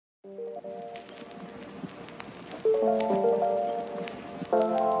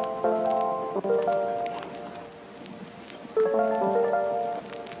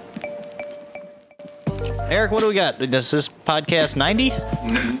Eric, what do we got? This is podcast 90?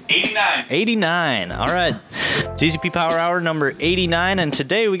 89. 89. All right. It's ZZP Power Hour number 89, and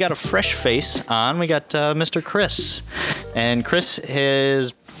today we got a fresh face on. We got Mr. Chris. And Chris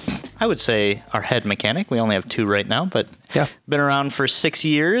is, I would say, our head mechanic. We only have two right now, but been around for 6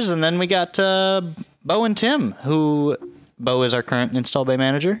 years. And then we got Bo and Tim, who... Bo is our current install bay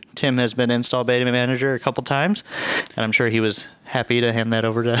manager. Tim has been install bay manager a couple times, and I'm sure he was happy to hand that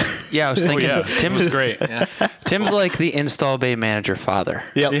over to. Yeah, I was thinking. Tim was great. Yeah. Tim's like the install bay manager father.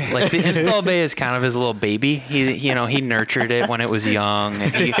 Yep. Like the install bay is kind of his little baby. He nurtured it when it was young.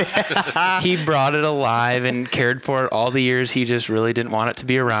 And he brought it alive and cared for it all the years he just really didn't want it to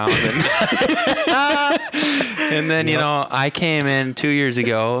be around. And then I came in 2 years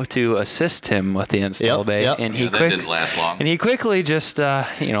ago to assist him with the install bay, and that didn't last long. And he quickly just Here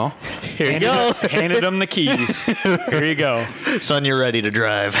you go. Handed him the keys. Here you go. Son, you're ready to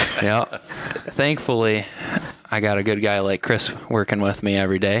drive. Yeah. Thankfully, I got a good guy like Chris working with me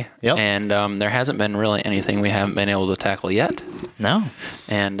every day. Yep. And there hasn't been really anything we haven't been able to tackle yet. No.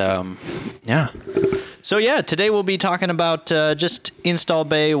 And So today we'll be talking about just install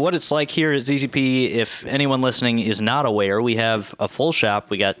bay, what it's like here at ZZP. If anyone listening is not aware, we have a full shop.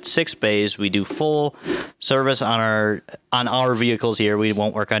 We got 6 bays. We do full service on our vehicles here. We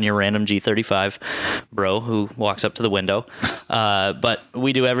won't work on your random G35 bro who walks up to the window. But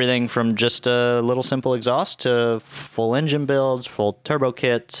we do everything from just a little simple exhaust to full engine builds, full turbo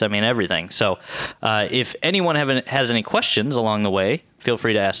kits. I mean, everything. So if anyone has any questions along the way, feel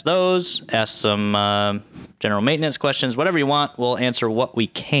free to ask those, ask some general maintenance questions, whatever you want. We'll answer what we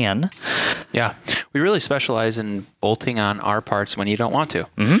can. Yeah. We really specialize in bolting on our parts when you don't want to.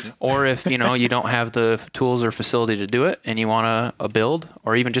 Mm-hmm. Or if, you don't have the tools or facility to do it and you want a build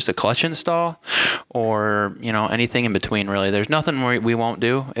or even just a clutch install or, anything in between, really. There's nothing we won't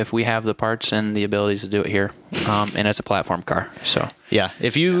do if we have the parts and the abilities to do it here. And it's a platform car. So, yeah,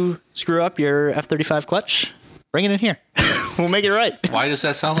 if you screw up your F35 clutch, bring it in here. We'll make it right. Why does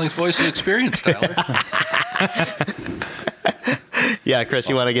that sound like voice of experience, Tyler? Yeah, Chris,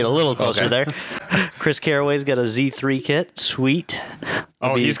 you want to get a little closer there. Chris Caraway's got a Z3 kit. Sweet.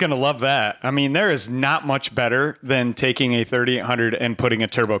 He's going to love that. I mean, there is not much better than taking a 3800 and putting a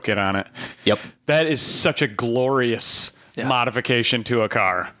turbo kit on it. Yep. That is such a glorious modification to a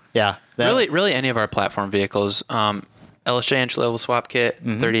car. Yeah. Really any of our platform vehicles, LSJ entry level swap kit,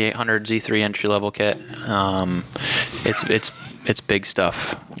 3800 Z3 entry level kit. It's big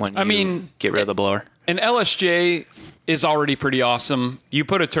stuff when you get rid of the blower. An LSJ is already pretty awesome. You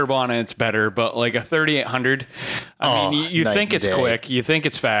put a turbo on it, it's better, but like a 3800, you think it's quick, you think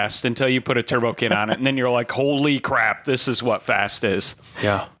it's fast until you put a turbo kit on it, and then you're like, holy crap, this is what fast is.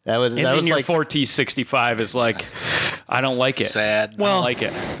 Yeah. Your 4T65 is like, I don't like it. Sad. Well, I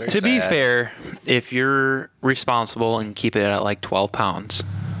don't like it. To be fair, if you're responsible and keep it at like 12 pounds.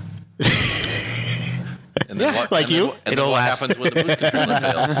 And then what, like and you? Then, and then what happens when the boost controller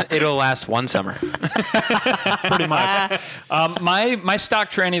fails? It'll last one summer. Pretty much. My stock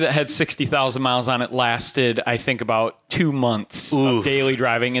tranny that had 60,000 miles on it lasted, I think, about 2 months of daily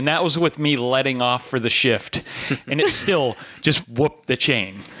driving, and that was with me letting off for the shift, and it still just whooped the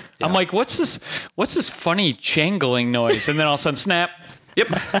chain. Yeah. I'm like, what's this funny changling noise? And then all of a sudden, snap. Yep.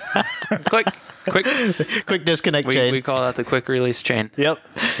 Quick disconnect chain. We call that the quick release chain. Yep.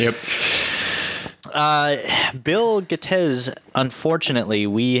 Bill Gattez, unfortunately,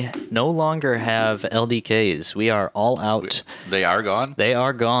 we no longer have LDKs. We are all out. They are gone? They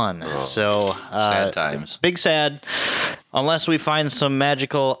are gone. Oh, so sad times. Big sad. Unless we find some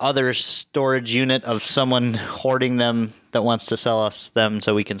magical other storage unit of someone hoarding them that wants to sell us them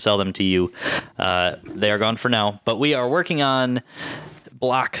so we can sell them to you. They are gone for now. But we are working on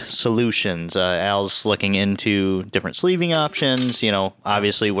block solutions. Al's looking into different sleeving options.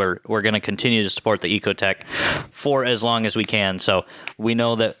 Obviously we're going to continue to support the Ecotec for as long as we can. So we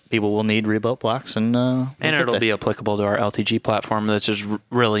know that people will need rebuilt blocks, and it'll be applicable to our LTG platform that's just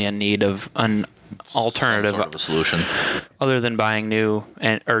really in need of an alternative, some sort of a solution, other than buying new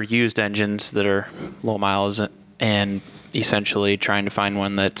or used engines that are low miles and essentially trying to find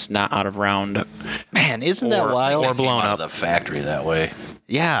one that's not out of round. Man, isn't that wild? Or blown out up. of the factory that way.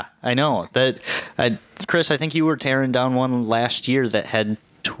 Yeah, I know. Chris, I think you were tearing down one last year that had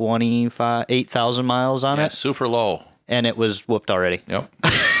 8,000 miles on it. Super low. And it was whooped already. Yep.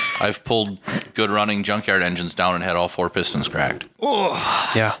 I've pulled good running junkyard engines down and had all 4 pistons cracked.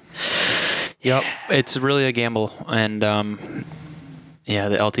 Oh. Yeah. Yep. It's really a gamble. And, Yeah,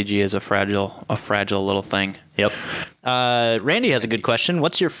 the LTG is a fragile little thing. Yep. Randy has a good question.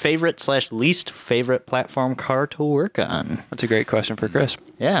 What's your favorite/least favorite platform car to work on? That's a great question for Chris.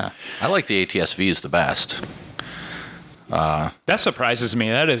 Yeah. I like the ATS-Vs the best. That surprises me.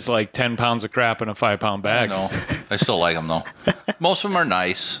 That is like 10 pounds of crap in a 5-pound bag. No, I still like them though. Most of them are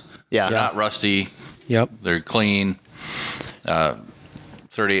nice. Yeah. They're not rusty. Yep. They're clean.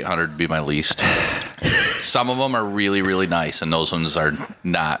 3800 would be my least. Some of them are really, really nice, and those ones are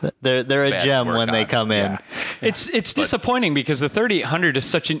not. They're a bad to gem work when they on. come in. Yeah. It's disappointing because the 3800 is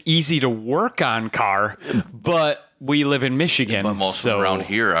such an easy to work on car, but we live in Michigan. But most so of them around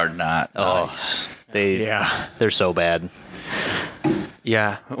here are not nice. They're so bad.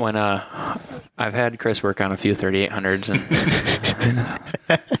 Yeah, when I've had Chris work on a few 3800s, and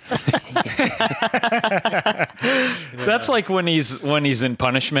That's like when he's in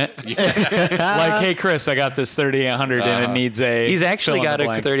punishment. Like, hey Chris, I got this 3800 and it needs a. he's actually fill in got the a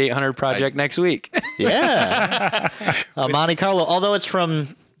blank. 3800 project next week. Yeah. Monte Carlo, although it's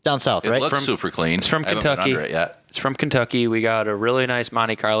from down south, It right? looks super clean. It's from I haven't been Kentucky. under it yet. It's from Kentucky. We got a really nice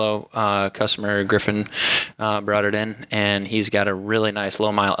Monte Carlo customer. Griffin brought it in, and he's got a really nice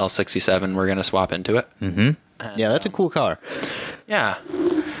low mile L67. We're gonna swap into it. Yeah, that's a cool car. Yeah,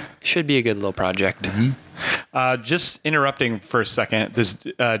 should be a good little project. Just interrupting for a second. This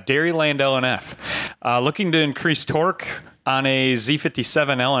Dairyland LNF looking to increase torque on a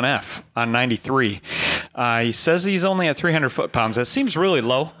Z57 LNF on 93. He says he's only at 300 foot-pounds. That seems really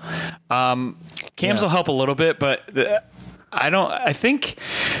low. Cams will help a little bit, but I think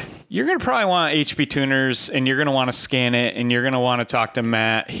you're going to probably want HP tuners, and you're going to want to scan it, and you're going to want to talk to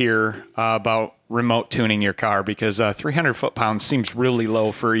Matt here about remote tuning your car, because 300 foot-pounds seems really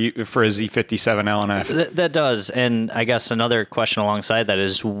low for a Z57 LNF. That does. And I guess another question alongside that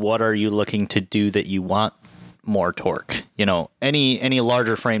is, what are you looking to do that you want more torque? You know, any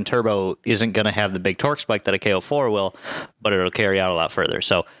larger frame turbo isn't going to have the big torque spike that a KO4 will, but it'll carry out a lot further.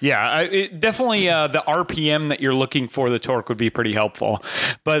 So Yeah, definitely the RPM that you're looking for the torque would be pretty helpful.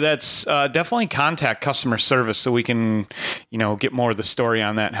 But that's definitely contact customer service so we can, get more of the story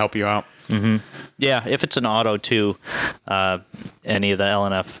on that and help you out. yeah, if it's an auto too, any of the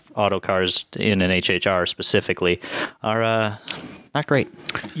LNF auto cars in an HHR specifically are not great.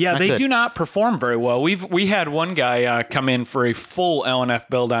 Yeah, Not they good. do not perform very well. We had one guy come in for a full LNF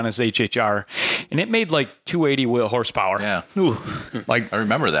build on his HHR, and it made like 280 wheel horsepower. Yeah. Like, I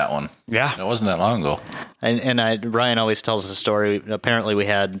remember that one. yeah. It wasn't that long ago. And Ryan always tells the story. Apparently, we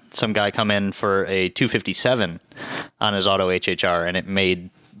had some guy come in for a 257 on his auto HHR, and it made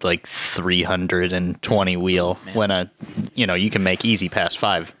like 320 wheel when you can make easy past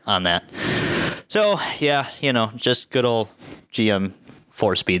 5 on that. So yeah, just good old GM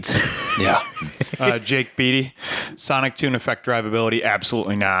 4 speeds. Yeah. Jake Beatty, Sonic Tune Effect drivability,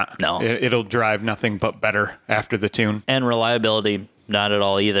 absolutely not. No. It'll drive nothing but better after the tune. And reliability, not at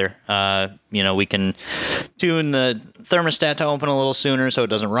all either. We can tune the thermostat to open a little sooner so it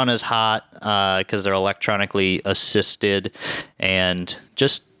doesn't run as hot because they're electronically assisted, and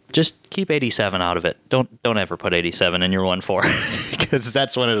just keep 87 out of it. Don't ever put 87 in your 1.4 because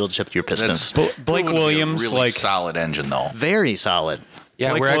that's when it'll chip your pistons. That's Blake proven to be Williams, a really like- solid engine though. Very solid. Yeah,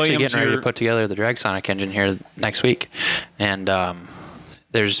 Blake we're actually Williams, getting ready to you're- put together the Drag Sonic engine here next week, and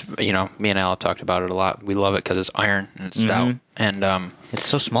there's me and Al have talked about it a lot. We love it because it's iron and it's stout, and It's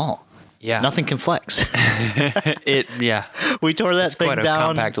so small. yeah, Nothing can flex. Yeah, We tore that thing quite a down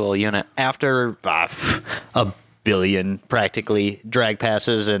compact little unit. after a billion practically drag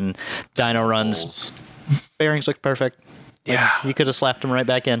passes and dyno runs. Bearings look perfect. Yeah. You could have slapped them right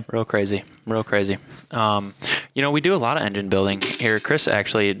back in. Real crazy. We do a lot of engine building here. Chris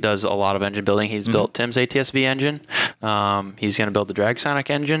actually does a lot of engine building. He's built Tim's ATS-V engine. He's going to build the Drag Sonic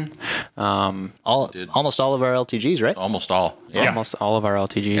engine. Almost all of our LTGs, right? Almost all. Yeah. Almost all of our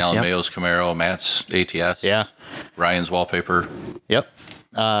LTGs. Alan Yep. Mayo's Camaro, Matt's ATS. Yeah. Ryan's wallpaper.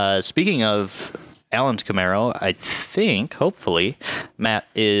 Yep. Speaking of Alan's Camaro, I think, hopefully, Matt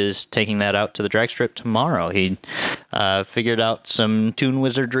is taking that out to the drag strip tomorrow. He figured out some tune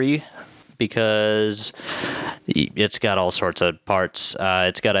wizardry because it's got all sorts of parts.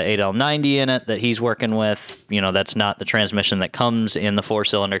 It's got an 8L90 in it that he's working with. That's not the transmission that comes in the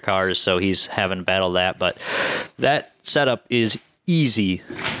 4-cylinder cars, so he's having to battle that. But that setup is easy,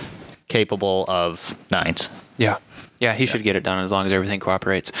 capable of 9s. Yeah. Yeah, he should get it done as long as everything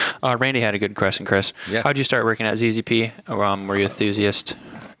cooperates. Randy had a good question, Chris. Yeah. How'd you start working at ZZP? Were you an enthusiast?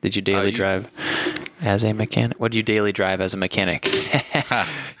 Did you daily drive as a mechanic? What did you daily drive as a mechanic?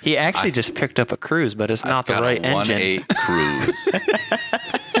 He actually just picked up a Cruise, but it's not the right I've got a engine. 1.8 Cruise.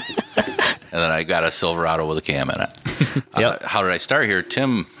 And then I I got a Silverado with a cam in it. Yep. How did I start here?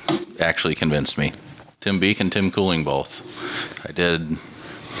 Tim actually convinced me. Tim Beek and Tim Cooling both. I did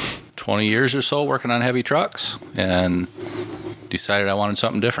 20 years or so working on heavy trucks and decided I wanted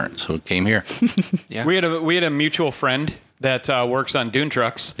something different, so came here. Yeah. We had a mutual friend that works on dune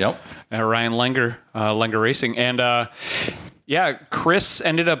trucks. Yep. Ryan Lenger, Lenger Racing, and Chris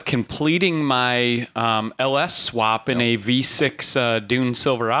ended up completing my LS swap in a V6 Dune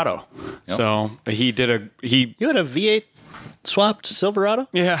Silverado. Yep. So he You had a V8 swapped Silverado?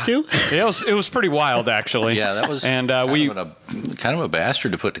 Yeah. Too? Yeah, it was pretty wild, actually. Yeah, that was and kind of a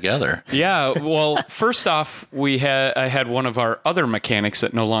bastard to put together. Yeah, well, first off, I had one of our other mechanics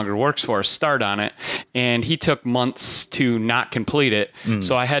that no longer works for us start on it, and he took months to not complete it.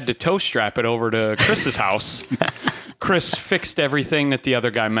 So I had to tow strap it over to Chris's house. Chris fixed everything that the other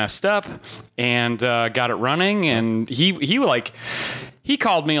guy messed up and got it running, and he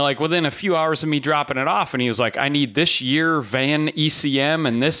called me like within a few hours of me dropping it off, and he was like, I need this year van ECM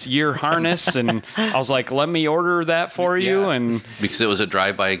and this year harness. And I was like, let me order that for you. Yeah, And because it was a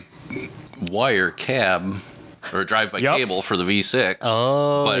drive-by wire cab or a drive-by cable for the V6.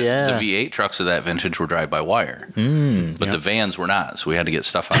 Oh, but yeah. the V8 trucks of that vintage were drive-by wire. But the vans were not, so we had to get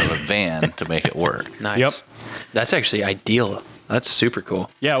stuff out of a van to make it work. Nice. Yep. That's actually ideal. That's super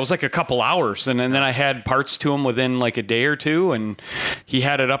cool. yeah, it was like a couple hours. And then I had parts to him within like a day or two, and he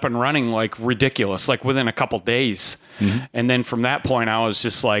had it up and running like ridiculous, like within a couple days. And then from that point, I was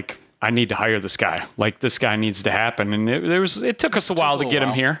just like, I need to hire this guy. Like, this guy needs to happen. And it took us a while to get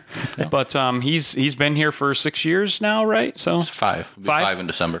him here. But he's been here for 6 years now, right? So It's 5. It'll be 5 in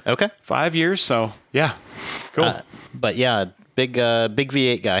December. Okay. 5 years. So yeah, cool. But yeah, big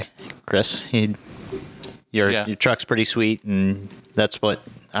V8 guy, Chris. Your truck's pretty sweet, and that's what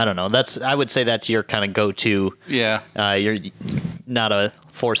I don't know. I would say that's your kind of go-to. Yeah. You're not a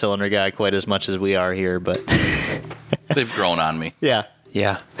 4-cylinder guy quite as much as we are here, but They've grown on me. yeah,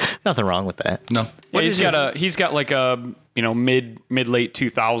 Yeah. nothing wrong with that. No. Yeah, he's got like a mid late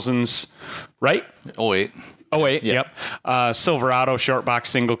 2000s, right? Oh, wait. Oh wait, Yeah. yep. Silverado short box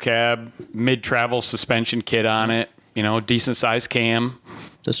single cab, mid travel suspension kit on it. Decent sized cam.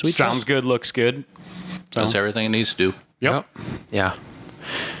 It's a sweet Sounds good, looks good. Does everything it needs to do. Yep. Yeah.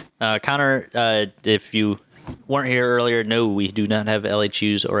 Connor, if you weren't here earlier, no, we do not have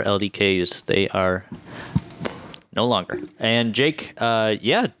LHUs or LDKs. They are no longer. And Jake,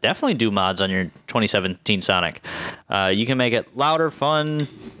 definitely do mods on your 2017 Sonic. You can make it louder, fun.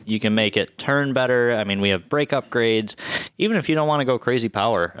 You can make it turn better. I mean, we have brake upgrades. Even if you don't want to go crazy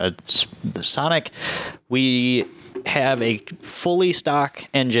power, the Sonic, we have a fully stock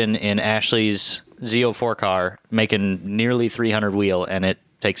engine in Ashley's Z04 car making nearly 300 wheel, and it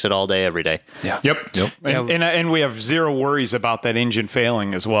takes it all day, every day. Yeah. Yep. And we have zero worries about that engine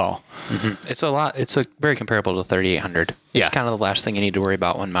failing as well. It's a lot. It's very comparable to 3800. Yeah. It's kind of the last thing you need to worry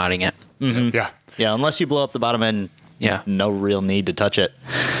about when modding it. Yeah. Yeah, unless you blow up the bottom end, Yeah. no real need to touch it.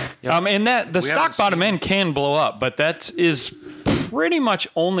 And that the stock haven't bottom seen- end can blow up, but that is pretty much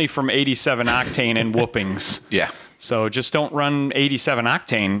only from 87 octane and whoopings. Yeah. So just don't run 87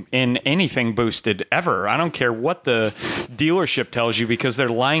 octane in anything boosted ever. I don't care what the dealership tells you, because they're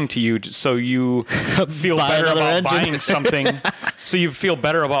lying to you so you feel Buy better another about engine. buying something. So you feel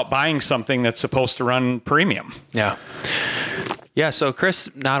better about buying something that's supposed to run premium. Yeah. Yeah, so Chris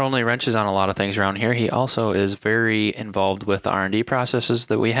not only wrenches on a lot of things around here, he also is very involved with the R&D processes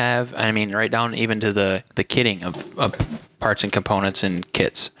that we have. I mean, right down even to the kitting of parts and components and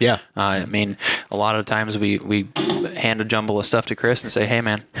kits. Yeah. I mean, a lot of times we hand a jumble of stuff to Chris and say, hey,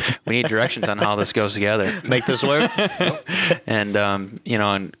 man, we need directions on how this goes together. Make this work. And,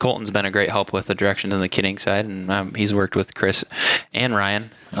 and Colton's been a great help with the directions and the kitting side, and he's worked with Chris and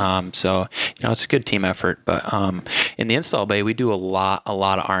Ryan. So, it's a good team effort. But in the install bay, we do a lot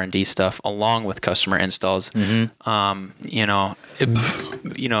of R&D stuff along with customer installs. The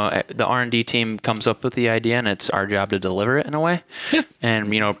R&D team comes up with the idea, and it's our job to deliver it in a way. Yeah.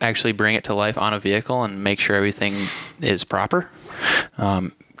 And, actually bring it to life on a vehicle and make sure everything is proper.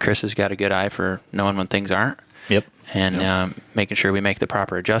 Chris has got a good eye for knowing when things aren't. Yep. And making sure we make the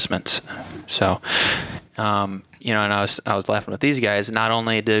proper adjustments. So, and I was laughing with these guys. Not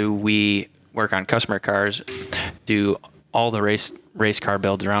only do we work on customer cars, do all the race car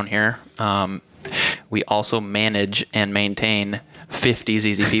builds around here, we also manage and maintain 50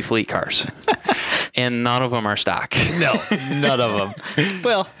 ZZP fleet cars. And none of them are stock. No, none of them.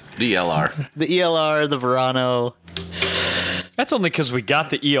 Well, The LR. the ELR, the Verano, That's only because we got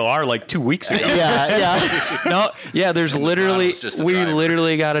the EOR like 2 weeks ago. Yeah. No, yeah, there's literally, Ronald's just a we driver.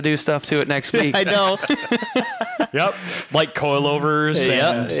 literally got to do stuff to it next week. I know. Yep. Like coilovers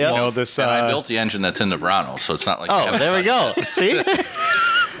Yeah, and, yeah. you know, this. And I built the engine that's in the Verano, so it's not like Oh, there we go. See?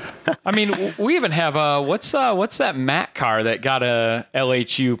 I mean, we even have what's that Mac car that got a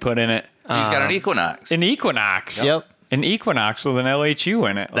LHU put in it? He's got an Equinox. An Equinox. Yep. An Equinox with an LHU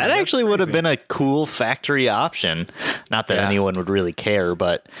in it. That Like, actually would have been a cool factory option. Not that Yeah. anyone would really care,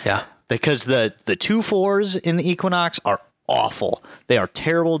 but Yeah. because the 2.4s in the Equinox are awful. They are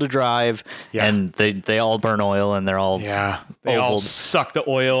terrible to drive, Yeah. and they all burn oil, and they're all Yeah. They all ovaled. suck the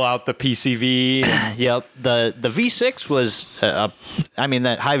oil out the PCV. Yep. The V6 was, I mean,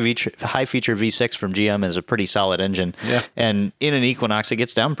 that high feature V6 from GM is a pretty solid engine. Yeah. And in an Equinox, it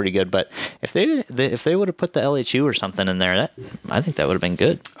gets down pretty good. But if they would have put the LHU or something in there, I think that would have been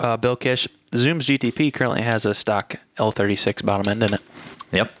good. Bill Kish, Zoom's GTP currently has a stock L36 bottom end in it.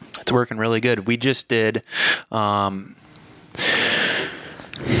 Yep. It's working really good. We just did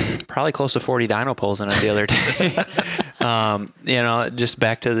probably close to 40 dyno pulls in it the other day. Just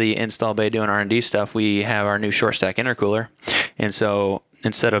back to the install bay doing R&D stuff, we have our new short stack intercooler. And so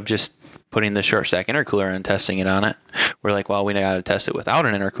instead of just putting the short stack intercooler and testing it on it, we're like, well, we got to test it without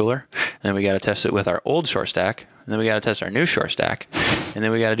an intercooler. And then we got to test it with our old short stack. And then we got to test our new short stack. And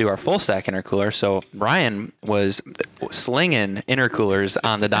then we got to do our full stack intercooler. So Ryan was slinging intercoolers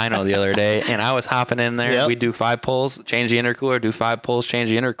on the dyno the other day, and I was hopping in there. Yep. We do 5 pulls, change the intercooler, do 5 pulls, change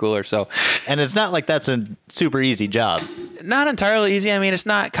the intercooler. So And it's not like that's a super easy job. not entirely easy. I mean, it's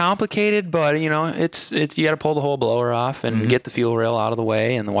not complicated, but it's you got to pull the whole blower off and get the fuel rail out of the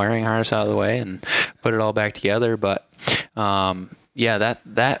way and the wiring harness out of the way and put it all back together. But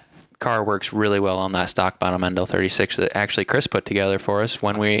that car works really well on that stock bottom end L36 that actually Chris put together for us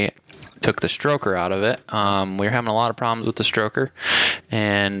when we took the stroker out of it. We were having a lot of problems with the stroker,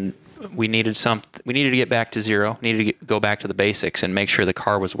 and we needed to get back to zero, go back to the basics and make sure the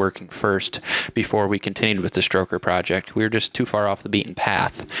car was working first before we continued with the stroker project. We were just too far off the beaten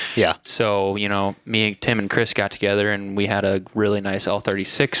path. Yeah. So, me, Tim, and Chris got together, and we had a really nice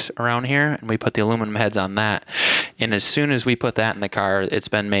L36 around here, and we put the aluminum heads on that. And as soon as we put that in the car, it's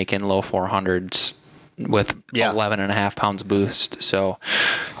been making low 400s with 11.5 pounds boost. So,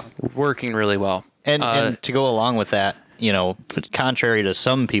 working really well. And to go along with that, contrary to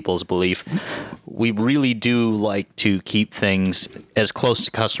some people's belief, we really do like to keep things as close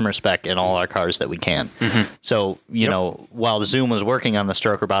to customer spec in all our cars that we can. Mm-hmm. So, while Zoom was working on the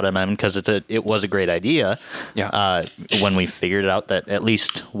stroker bottom end, because it was a great idea, when we figured out that at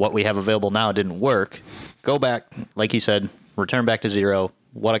least what we have available now didn't work, go back, like you said, return back to zero,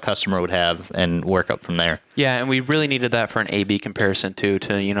 what a customer would have, and work up from there. Yeah, and we really needed that for an A/B comparison too,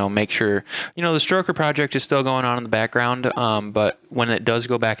 to make sure the stroker project is still going on in the background. But when it does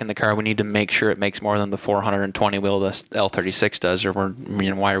go back in the car, we need to make sure it makes more than the 420 wheel the L36 does, or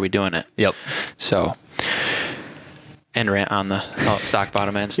why are we doing it? Yep. So, and rant on the stock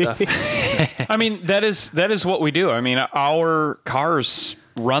bottom end stuff. I mean, that is what we do. I mean, our cars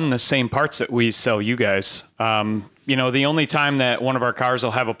run the same parts that we sell you guys. The only time that one of our cars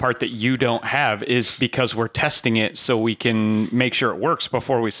will have a part that you don't have is because we're testing it so we can make sure it works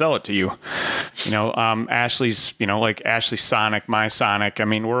before we sell it to you. Ashley's, like Ashley Sonic, my Sonic. I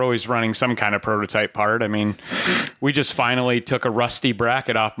mean, we're always running some kind of prototype part. I mean, we just finally took a rusty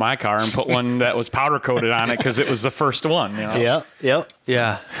bracket off my car and put one that was powder coated on it because it was the first one. Yep.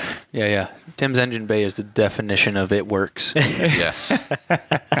 Yeah. Tim's engine bay is the definition of it works. Yes.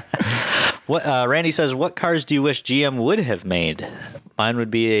 What Randy says, what cars do you wish GM would have made? Mine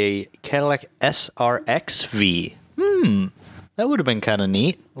would be a Cadillac SRX-V. That would have been kind of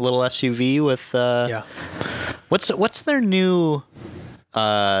neat. A little SUV with What's their new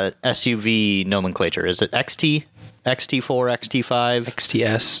SUV nomenclature? Is it XT, XT4, XT5,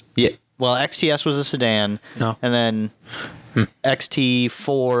 XTS? Yeah. Well, XTS was a sedan. No. And then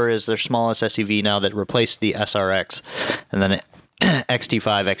XT4 is their smallest SUV now that replaced the SRX. And then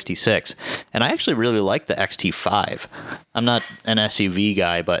XT5, XT6. And I actually really like the XT5. I'm not an SUV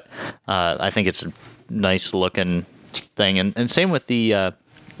guy, but I think it's a nice looking thing. And same with the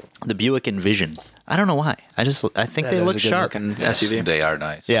Buick Envision. I don't know why. I think they look sharp. SUV. They are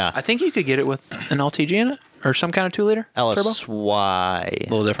nice. Yeah. I think you could get it with an LTG in it or some kind of 2-liter turbo. LSY. A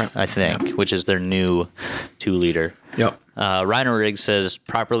little different. I think, which is their new 2-liter. Yep. Rhino Riggs says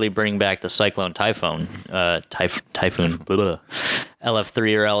properly bring back the Cyclone Typhoon. Typhoon. Blah. LF3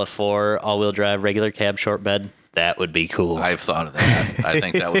 or LF4, all-wheel drive, regular cab, short bed. That would be cool. I've thought of that. I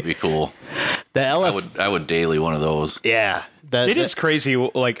think that would be cool. The LF. I would daily one of those. Yeah. It is crazy,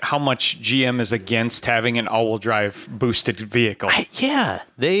 like how much GM is against having an all-wheel drive boosted vehicle.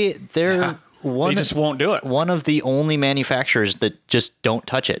 They're one. They just won't do it. One of the only manufacturers that just don't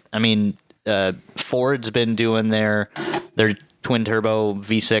touch it. I mean, Ford's been doing their twin turbo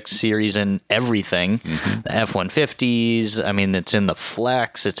V6 series and everything. The F-150s. I mean, it's in the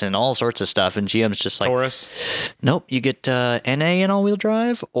Flex. It's in all sorts of stuff. And GM's just like, Taurus. nope. You get NA and all-wheel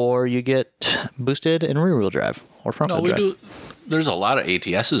drive, or you get boosted and rear-wheel drive or front-wheel drive. do. There's a lot of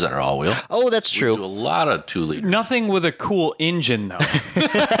ATSs that are all-wheel. Oh, that's We do a true. lot of 2-liter. Nothing with a cool engine though.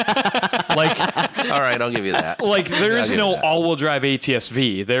 like All right, I'll give you that. there is I'll give no you that. all-wheel drive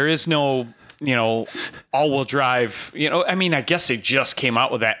ATS-V. There is no, all-wheel drive. I mean, I guess they just came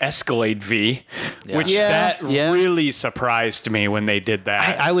out with that Escalade V, which that really surprised me when they did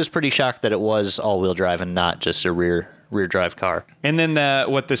that. I was pretty shocked that it was all-wheel drive and not just a rear drive car. And then the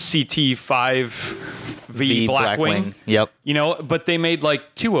CT5 V Blackwing. Yep. But they made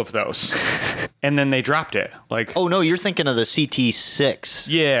like 2 of those, and then they dropped it. Like, Oh no, you're thinking of the CT6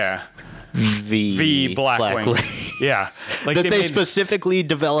 yeah, V Blackwing. Yeah, like that they made- specifically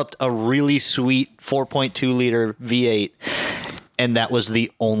developed a really sweet 4.2 liter V8, and that was the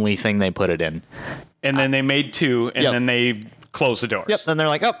only thing they put it in. and then they made 2, and Yep. then they closed the doors. Yep. Then they're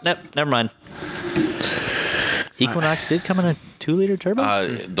like, oh, never mind. Equinox did come in a 2-liter turbo.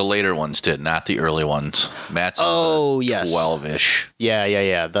 The later ones did, not the early ones. Matt's is Oh, a yes. 12-ish.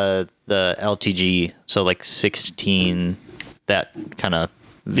 Yeah. The LTG, so like 16, that kind of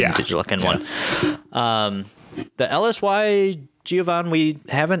vintage looking one. The LSY Giovanni, we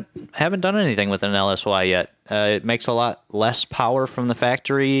haven't done anything with an LSY yet. It makes a lot less power from the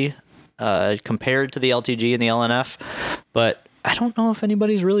factory compared to the LTG and the LNF, but I don't know if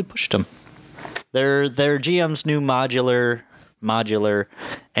anybody's really pushed them. They're GM's new modular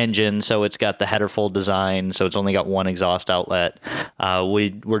engine, so it's got the header fold design, so it's only got one exhaust outlet.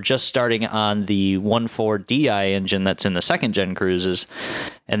 We're just starting on the 1.4 DI engine that's in the second gen cruises,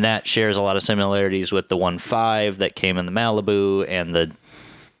 and that shares a lot of similarities with the 1.5 that came in the Malibu and the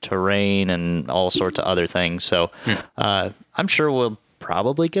Terrain and all sorts of other things. So I'm sure we'll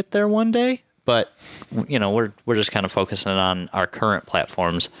probably get there one day. But we're just kind of focusing on our current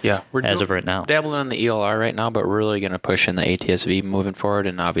platforms. Yeah, we're as of right now. dabbling in the ELR right now, but we're really going to push in the ATS-V moving forward,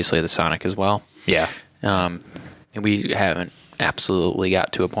 and obviously the Sonic as well. Yeah. And we haven't absolutely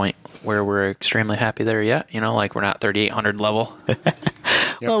got to a point where we're extremely happy there yet. Like we're not 3,800 level.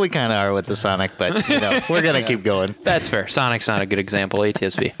 Well, we kind of are with the Sonic, but we're gonna keep going. That's fair. Sonic's not a good example.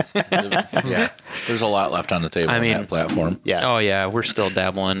 ATS-V. Yeah. There's a lot left on the table on that platform. Yeah. Oh yeah, we're still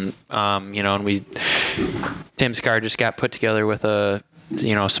dabbling. And Tim's car just got put together with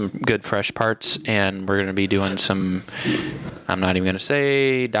some good fresh parts, and we're gonna be doing some. I'm not even gonna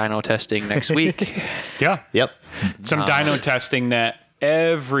say dyno testing next week. Yeah. Yep. Some dyno testing that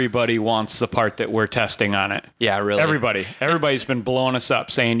everybody wants the part that we're testing on it. Yeah, really. Everybody's been blowing us up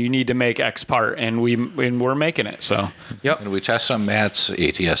saying you need to make X part, and we're making it. So Yep. And we test on Matt's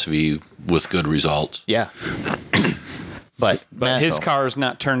ATS-V with good results. Yeah. But his car is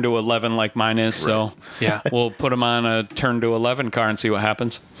not turned to 11 like mine is. So Yeah. we'll put him on a turn to 11 car and see what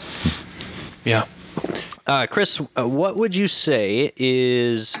happens. Yeah. Chris, what would you say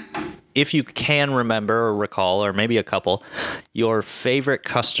is, if you can remember or recall, or maybe a couple, your favorite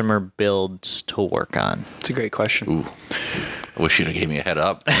customer builds to work on? It's a great question. I wish you'd have gave me a head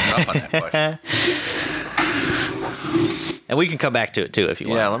up on that question. And we can come back to it too if you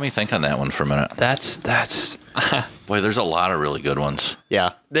want. Yeah, let me think on that one for a minute. That's Boy, there's a lot of really good ones.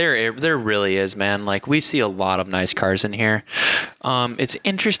 Yeah. there really is, man. Like we see a lot of nice cars in here. It's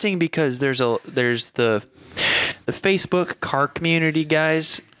interesting because there's the Facebook car community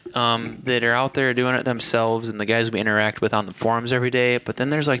guys that are out there doing it themselves, and the guys we interact with on the forums every day. But then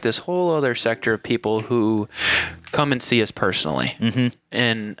there's like this whole other sector of people who come and see us personally. Mm-hmm.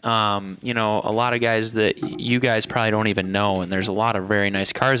 And, a lot of guys that you guys probably don't even know. And there's a lot of very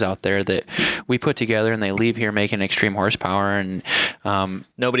nice cars out there that we put together, and they leave here making extreme horsepower. And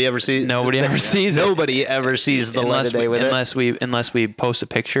Nobody ever sees. Nobody ever sees it. Nobody ever sees the light of day with it. Unless we post a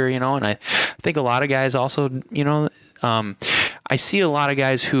picture, and I think a lot of guys also, I see a lot of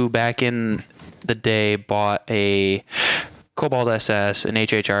guys who back in the day bought a Cobalt SS, an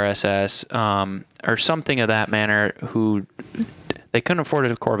HHR SS, or something of that manner, who they couldn't afford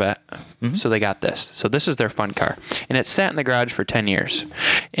a Corvette, so they got this. So this is their fun car, and it sat in the garage for 10 years,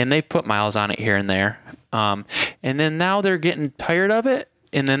 and they've put miles on it here and there, and then now they're getting tired of it.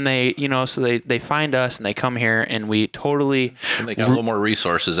 And then they find us and they come here, and we totally. And they got a little more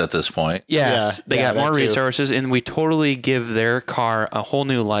resources at this point. Yeah, they got more that too. resources, and we totally give their car a whole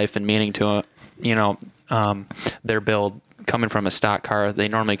new life and meaning to their build coming from a stock car, they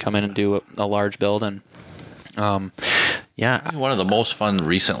normally come in and do a large build. And yeah, One of the most fun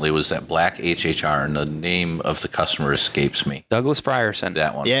recently was that black HHR, and the name of the customer escapes me. Douglas Frierson.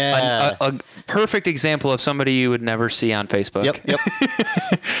 That one. Yeah. A perfect example of somebody you would never see on Facebook. Yep.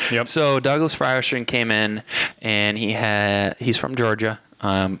 Yep. So Douglas Frierson came in, and he's from Georgia.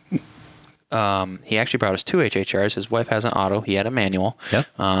 He actually brought us 2 HHRs. His wife has an auto. He had a manual.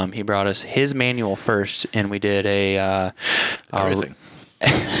 Yep. He brought us his manual first, and we did Everything.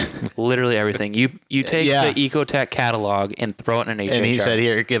 literally everything. You take Yeah. the Ecotech catalog and throw it in an HHR. And he said,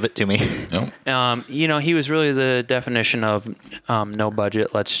 "Here, give it to me." Nope. He was really the definition of no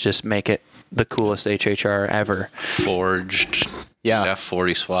budget. Let's just make it the coolest HHR ever. Forged. Yeah.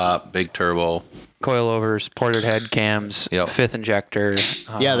 F40 swap, big turbo. Coilovers, ported head cams, Yep. 5th injector.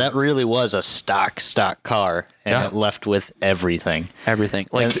 Yeah, that really was a stock car, and Yeah. it left with everything. Everything.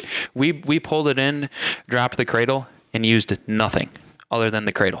 Like we pulled it in, dropped the cradle, and used nothing other than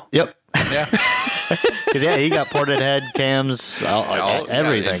the cradle. Yep. Yeah. Because he got ported head cams,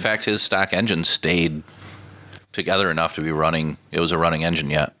 everything. Yeah, in fact, his stock engine stayed together enough to be running. It was a running engine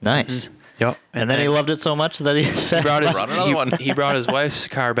yet. Nice. Yep. And then he loved it so much that he said, brought his, Brought another one. he brought his wife's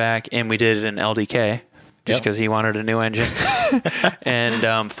car back, and we did it in LDK just Yep. because he wanted a new engine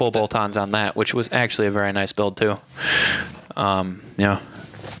and full bolt-ons on that, which was actually a very nice build too.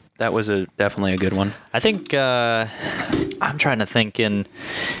 That was definitely a good one. I think I'm trying to think in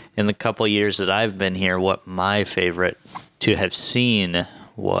the couple years that I've been here, what my favorite to have seen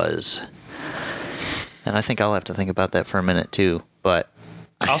was, and I think I'll have to think about that for a minute too. But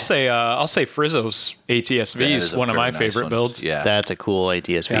I'll say Frizzo's ATSV That is a one of my pretty nice favorite one. builds. Yeah. that's a cool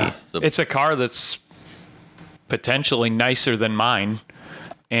ATSV. Yeah. It's a car that's potentially nicer than mine,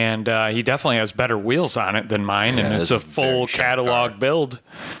 and he definitely has better wheels on it than mine, and Yeah, it's it's a a very full sharp catalog car. build.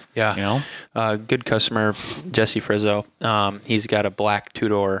 Yeah. You know? Good customer, Jesse Frizzo. He's got a black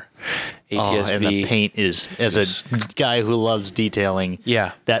 2-door ATSV. Oh, and the paint is, as a guy who loves detailing,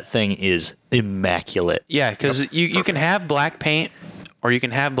 Yeah. that thing is immaculate. Yeah, because you can have black paint, or you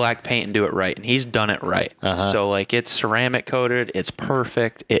can have black paint and do it right, and he's done it right. So like it's ceramic coated, it's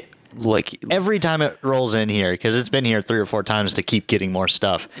perfect. Every time it rolls in here, because it's been here 3 or 4 times to keep getting more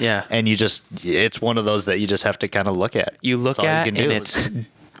stuff. Yeah. And it's one of those that you just have to kind of look at. you look That's all you at can and do. it's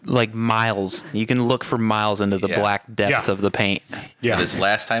like miles. You can look for miles into the Yeah. black depths Yeah. of the paint. Yeah. This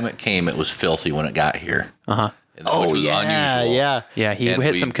last time it came, it was filthy when it got here. Uh-huh. Which was unusual. yeah. Yeah, he And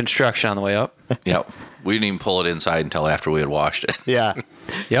hit we- some construction on the way up. Yep. We didn't even pull it inside until after we had washed it. Yeah.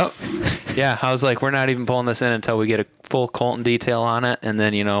 Yep. Yeah, I was like, we're not even pulling this in until we get a full Colton detail on it, and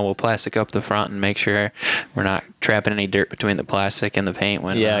then we'll plastic up the front and make sure we're not trapping any dirt between the plastic and the paint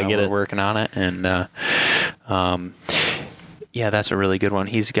when Yeah, I get we're it. working on it. And yeah, that's a really good one.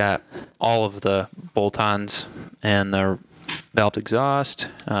 He's got all of the bolt-ons and the valve exhaust,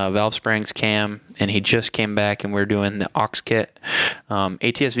 valve springs, cam, and he just came back and we're doing the aux kit.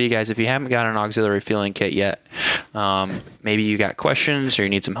 ATSV guys, if you haven't got an auxiliary fueling kit yet, maybe you got questions or you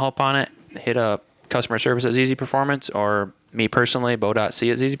need some help on it, hit up customer service at ZZ Performance or me personally, Bo.C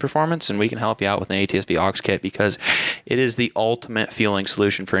at ZZ Performance, and we can help you out with an ATSV aux kit because it is the ultimate fueling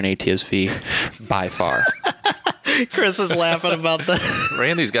solution for an ATSV by far. Chris is laughing about that.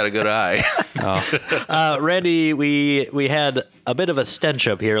 Randy's got a good eye. Randy, we had a bit of a stench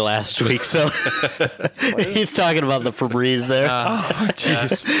up here last week, so he's talking about the Febreze there. Oh,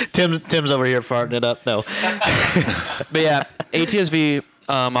 jeez. Tim's over here farting it up. No. But yeah, ATSV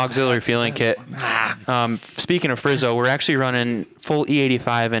auxiliary fueling kit. Speaking of Frizzo, we're actually running full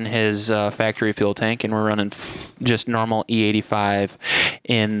E85 in his factory fuel tank, and we're running just normal E85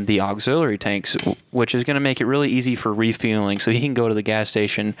 in the auxiliary tanks, which is going to make it really easy for refueling. So he can go to the gas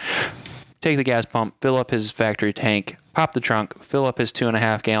station, take the gas pump, fill up his factory tank, pop the trunk, fill up his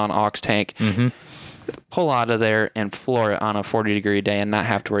 2.5 gallon aux tank, pull out of there and floor it on a 40-degree day and not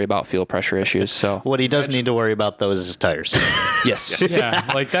have to worry about fuel pressure issues. So What he does need to worry about, though, is his tires. yes. Yeah,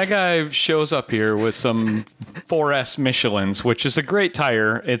 like that guy shows up here with some 4S Michelins, which is a great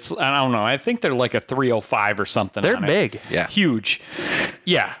tire. It's, I don't know, I think they're like a 305 or something. They're on it. big. Yeah. Huge.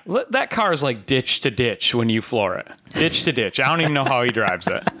 Yeah, that car is like ditch to ditch when you floor it. Ditch to ditch. I don't even know how he drives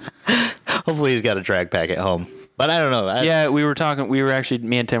it. Hopefully he's got a drag pack at home. But I don't know. Yeah,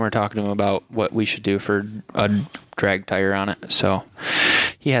 me and Tim were talking to him about what we should do for a drag tire on it. So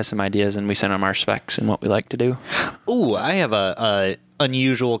he has some ideas, and we sent him our specs and what we like to do. Ooh, I have a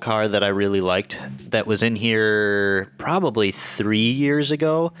unusual car that I really liked that was in here probably 3 years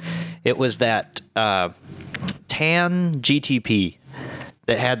ago. It was that tan GTP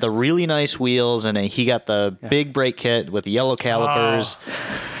that had the really nice wheels, and he got the big brake kit with the yellow calipers.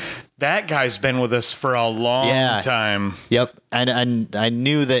 That guy's been with us for a long time. Yep. And I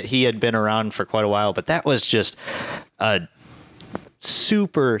knew that he had been around for quite a while, but that was just a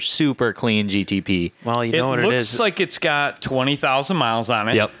super, super clean GTP. Well, you know what it is. It looks like it's got 20,000 miles on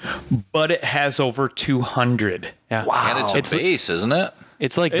it. Yep. But it has over 200. Yeah. And it's a base, isn't it?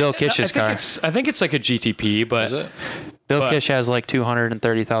 It's like Bill Kish's car. I think it's like a GTP, but Is it? Bill Kish has like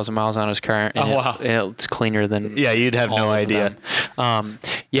 230,000 miles on his car. And wow. It's cleaner than. Yeah, you'd have no idea.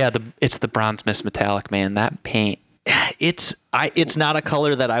 It's the bronze mist metallic, man. That paint. It's not a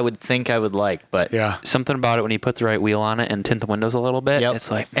color that I would think I would like, but yeah. Something about it when you put the right wheel on it and tint the windows a little bit. Yep. It's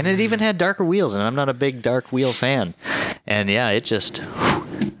like, and it even had darker wheels, and I'm not a big dark wheel fan. And yeah, it just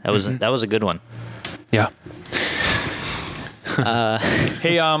that was a good one. yeah.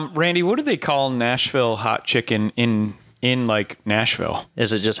 Hey, Randy, what do they call Nashville hot chicken in like Nashville?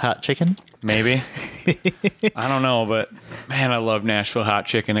 Is it just hot chicken? Maybe. I don't know, but man, I love Nashville hot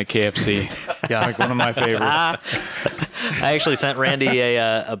chicken at KFC. Yeah, like one of my favorites. I actually sent Randy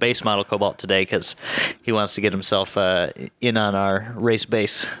a base model Cobalt today because he wants to get himself in on our race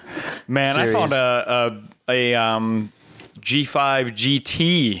base. Man, series. I found a G5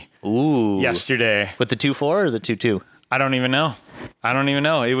 GT yesterday. With the 2.4 or the 2.2? I don't even know.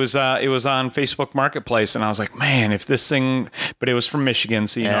 It was on Facebook Marketplace, and I was like, man, if this thing, but it was from Michigan,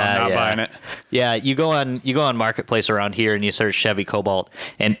 so I'm not buying it. Yeah, you go on Marketplace around here and you search Chevy Cobalt,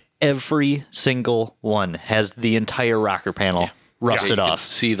 and every single one has the entire rocker panel rusted You can off.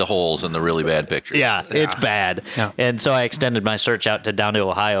 see the holes in the really bad pictures. Yeah, it's bad. Yeah. And so I extended my search out down to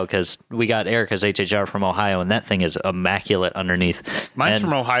Ohio because we got Erica's HHR from Ohio, and that thing is immaculate underneath. Mine's And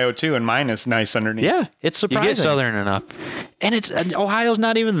from Ohio too, and mine is nice underneath. yeah, it's You surprising. get southern enough. And Ohio's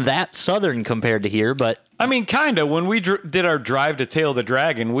not even that southern compared to here, but I mean, kind of. When we did our drive to Tail the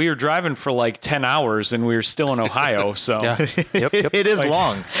Dragon, we were driving for like 10 hours, and we were still in Ohio. So, Yeah. Yep. it is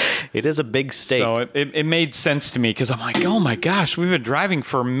long. It is a big state. so it made sense to me because I'm like, oh my gosh, we've been driving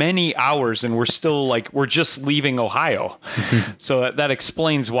for many hours, and we're still like, we're just leaving Ohio. So that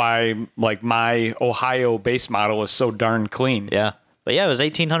explains why like my Ohio base model is so darn clean. Yeah. But yeah, it was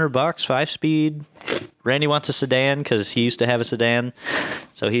 $1,800, 5-speed. Randy wants a sedan because he used to have a sedan,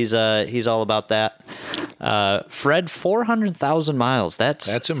 so he's all about that. Fred, 400,000 miles.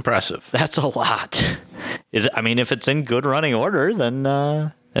 That's impressive. That's a lot. Is it? I mean, if it's in good running order, then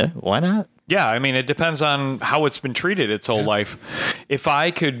why not? Yeah, I mean, it depends on how it's been treated its whole life. If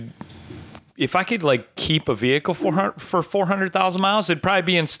I could like keep a vehicle for 400,000 miles, it'd probably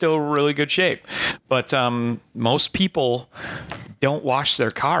be in still really good shape. But most people don't wash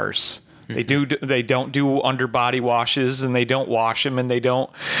their cars. They don't do underbody washes, and they don't wash them, and they don't,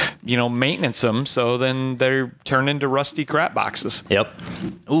 maintenance them. So then they're turned into rusty crap boxes. Yep.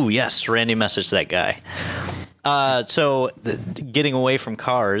 Ooh, yes. Randy messaged that guy. So getting away from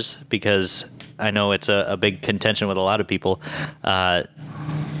cars, because I know it's a big contention with a lot of people.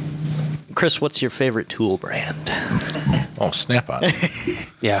 Chris, what's your favorite tool brand? Oh, Snap-on.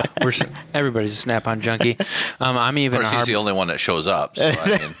 Yeah, everybody's a Snap-on junkie. I'm even Of course, he's the only one that shows up. So,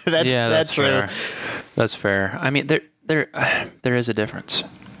 I mean, That's true. fair. That's fair. I mean, there is a difference,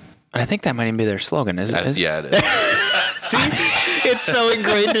 and I think that might even be their slogan. Is it? yeah, it is. See, it's so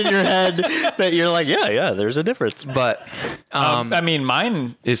ingrained in your head that you're like, yeah, there's a difference. But I mean,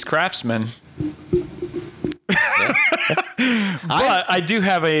 mine is Craftsman. But I do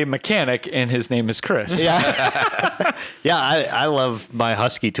have a mechanic, and his name is Chris. Yeah, I love my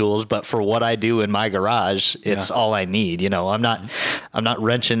Husky tools, but for what I do in my garage, it's all I need. I'm not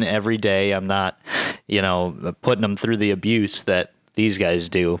wrenching every day. I'm not, putting them through the abuse that these guys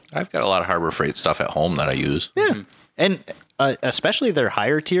do. I've got a lot of Harbor Freight stuff at home that I use. Yeah, and especially their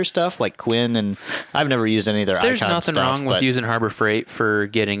higher tier stuff like Quinn, and I've never used any of their there's Icon nothing stuff, wrong with using Harbor Freight for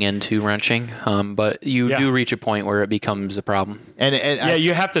getting into wrenching, but you do reach a point where it becomes a problem. And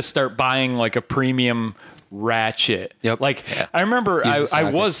you have to start buying like a premium ratchet. Yep. Like I remember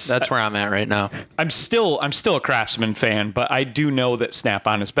That's where I'm at right now. I'm still a Craftsman fan, but I do know that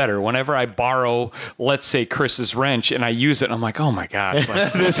Snap-on is better. Whenever I borrow, let's say Chris's wrench, and I use it, I'm like, oh my gosh,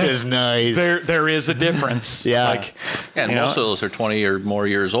 like, this is nice. there is a difference. Yeah. Like, And most of those are 20 or more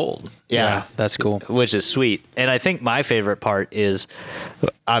years old. Yeah, That's cool. which is sweet. And I think my favorite part is,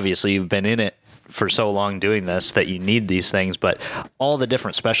 obviously, you've been in it for so long doing this that you need these things, but all the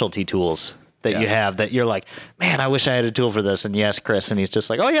different specialty tools that you have that you're like, man, I wish I had a tool for this. And you ask Chris, and he's just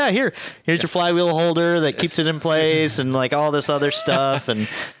like, oh yeah, here's your flywheel holder that keeps it in place, and like all this other stuff. And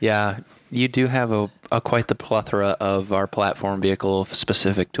Yeah, you do have a quite the plethora of our platform vehicle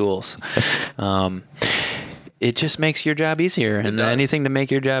specific tools. it just makes your job easier. And does. anything to make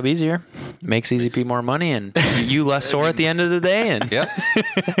your job easier makes EZP more money and you less sore at the end of the day. And Yep.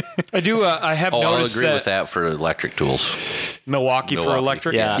 I have Oh, I'll noticed agree that, with that for electric tools. Milwaukee for Milwaukee.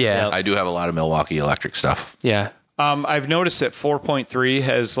 electric. Yeah. Yeah. I do have a lot of Milwaukee electric stuff. yeah. I've noticed that 4.3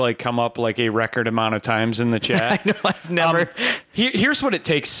 has like come up like a record amount of times in the chat. I've never. Here's what it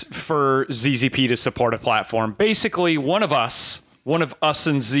takes for ZZP to support a platform. Basically, one of us and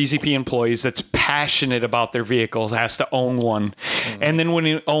ZZP employees that's passionate about their vehicles has to own one. And then when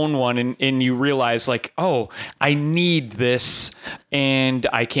you own one and you realize like, oh, I need this and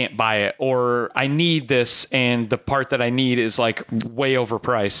I can't buy it, or I need this and the part that I need is like way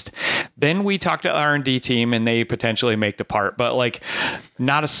overpriced, then we talk to the R&D team and they potentially make the part. But like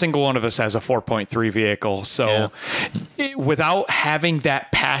not a single one of us has a 4.3 vehicle. So without having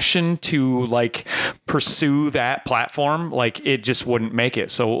that passion to like pursue that platform, like it just wouldn't make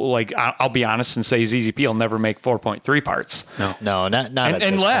it. So like I'll be honest and say ZZP will never make 4.3 parts. No, not at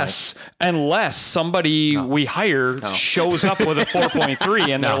this Unless somebody we hire shows up with a 4.3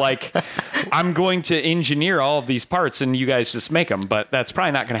 and they're like, I'm going to engineer all of these parts and you guys just make them. But that's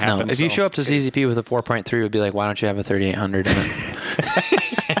probably not going to happen. If you show up to ZZP with a 4.3, it would be like, why don't you have a 3800 in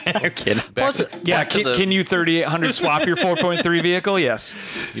it? You're kidding. Can you 3800 swap your 4.3 vehicle? Yes.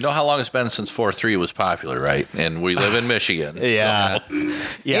 You know how long it's been since 4.3 was popular, right? And we live in Michigan. Yeah.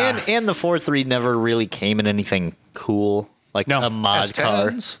 Yeah. And the 4.3 never really came in anything cool, like No. a mod S10s?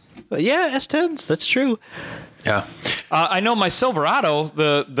 car. But yeah, S10s. That's true. Yeah. I know my Silverado,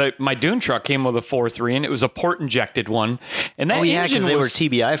 my Dune truck came with a 4.3 and it was a port injected one. And that Oh yeah, engine because they were was,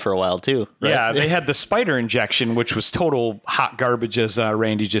 TBI for a while too. Right? Yeah, they had the spider injection, which was total hot garbage, as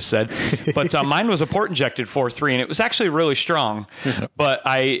Randy just said. But mine was a port injected 4.3, and it was actually really strong. But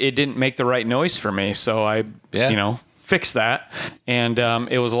it didn't make the right noise for me, so I fixed that, and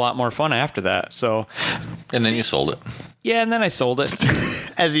it was a lot more fun after that. So, And then you sold it. yeah, and then I sold it.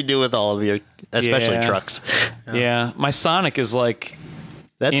 As you do with all of your, especially Yeah. trucks. Yeah, my Sonic is like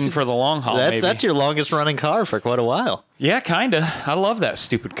That's in for the long haul. Maybe. That's your longest running car for quite a while. Yeah, kinda. I love that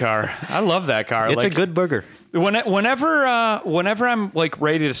stupid car. I love that car. It's like, a good burger. Whenever I'm like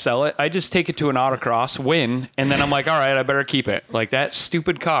ready to sell it, I just take it to an autocross, win, and then I'm like, all right, I better keep it. Like that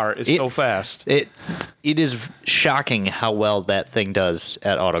stupid car is so fast. It is shocking how well that thing does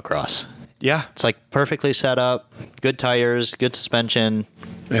at autocross. Yeah. It's like perfectly set up, good tires, good suspension.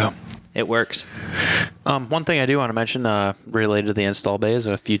 Yeah. It works. One thing I do want to mention related to the install bay is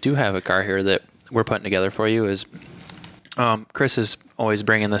if you do have a car here that we're putting together for you is Chris is always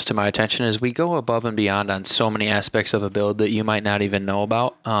bringing this to my attention is we go above and beyond on so many aspects of a build that you might not even know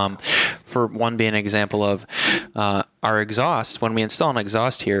about. For one being an example of our exhaust, when we install an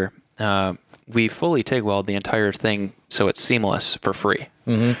exhaust here, we fully TIG weld the entire thing so it's seamless for free.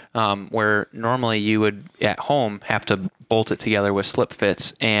 Where normally you would at home have to bolt it together with slip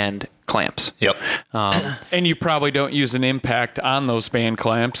fits and clamps. Yep. And you probably don't use an impact on those band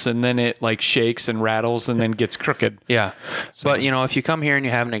clamps, and then it like shakes and rattles and then gets crooked. Yeah. But, if you come here and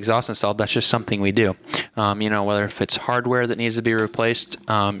you have an exhaust installed, that's just something we do. Whether if it's hardware that needs to be replaced,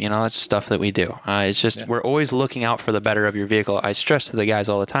 that's stuff that we do. It's just we're always looking out for the better of your vehicle. I stress to the guys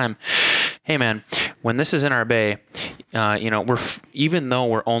all the time, hey, man, when this is in our bay, even though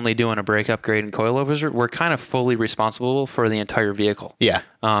we're only doing a brake upgrade and coilovers, we're kind of fully responsible for the entire vehicle. Yeah.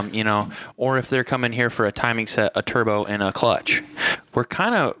 Or if they're coming here for a timing set, a turbo, and a clutch, we're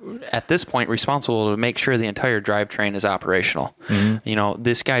kind of at this point responsible to make sure the entire drivetrain is operational.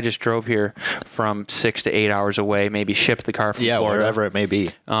 This guy just drove here from 6 to 8 hours away, maybe shipped the car from Florida. Wherever it may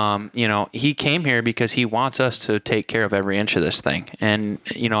be. He came here because he wants us to take care of every inch of this thing. And,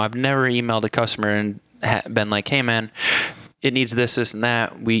 I've never emailed a customer and been like, hey, man, it needs this, this, and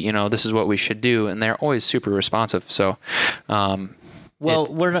that. This is what we should do. And they're always super responsive. So,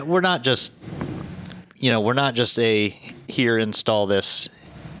 we're not just a here install this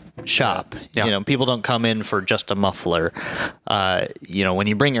shop. Yeah. People don't come in for just a muffler. When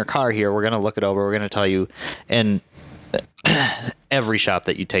you bring your car here, we're going to look it over. We're going to tell you, and every shop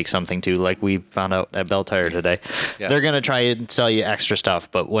that you take something to, like we found out at Bell Tire today, they're going to try and sell you extra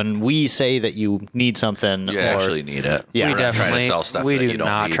stuff. But when we say that you need something, You actually need it. Yeah, we We're not trying to definitely sell stuff we that do you don't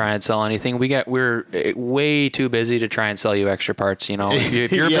not need. try and sell anything. We're way too busy to try and sell you extra parts.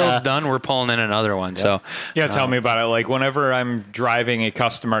 If your Yeah. build's done, we're pulling in another one. So Yeah, tell me about it. Like whenever I'm driving a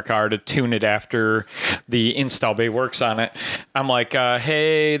customer car to tune it after the install bay works on it, I'm like,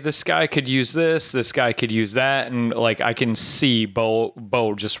 hey, this guy could use this guy could use that, and like I can see Bo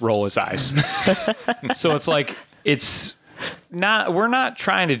just roll his eyes. So it's like it's we're not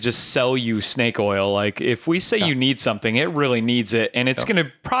trying to just sell you snake oil. Like if we say you need something, it really needs it, and it's going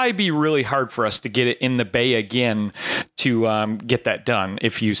to probably be really hard for us to get it in the bay again to get that done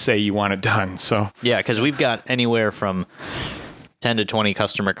if you say you want it done. So Yeah, because we've got anywhere from 10 to 20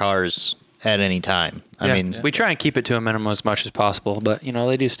 customer cars at any time. I mean, we try and keep it to a minimum as much as possible, but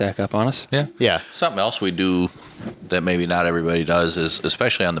they do stack up on us. Yeah. Yeah. Something else we do that maybe not everybody does is,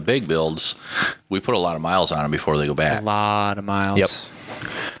 especially on the big builds, we put a lot of miles on them before they go A back. lot of miles. Yep.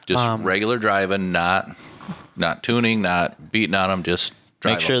 Just regular driving, not tuning, not beating on them, just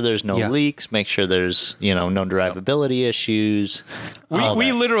drive Make sure 'em. there's no Yeah. leaks. Make sure there's, no drivability issues. all we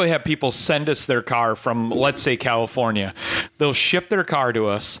that. literally have people send us their car from, let's say, California. They'll ship their car to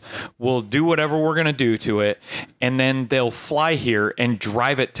us. We'll do whatever we're going to do to it. And then ththey'll fly here and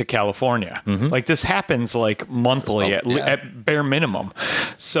drive it to California. Like this happens like monthly at bare minimum.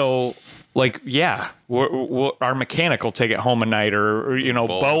 So like, our mechanic will take it home a night, or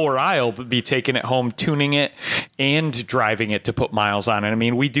Bo or I'll be taking it home, tuning it and driving it to put miles on it. I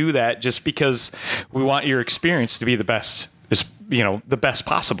mean, we do that just because we want your experience to be the best, the best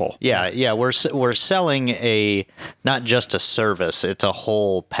possible. Yeah. We're selling not just a service; it's a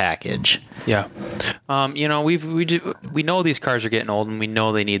whole package. Yeah. We know these cars are getting old, and we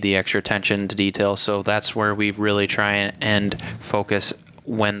know they need the extra attention to detail. So that's where we really try and focus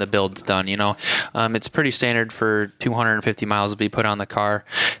when the build's done. It's pretty standard for 250 miles to be put on the car.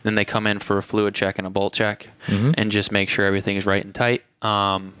 Then they come in for a fluid check and a bolt check, and just make sure everything's right and tight.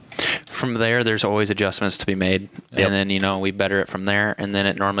 From there, there's always adjustments to be made, and then we better it from there. And then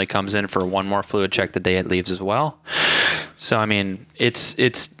it normally comes in for one more fluid check the day it leaves as well. So I mean, it's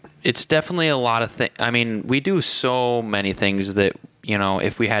definitely a lot of things. I mean, we do so many things that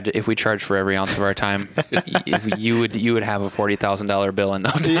if we charged for every ounce of our time, you would have a $40,000 bill in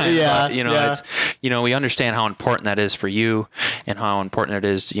no time. Yeah, But, it's we understand how important that is for you, and how important it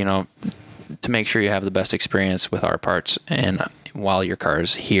is to make sure you have the best experience with our parts and while your car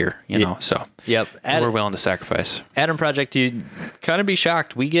is here. So Yep. we're willing to sacrifice. Adam Project, you'd kind of be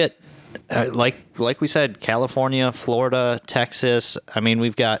shocked. We get, like we said, California, Florida, Texas. I mean,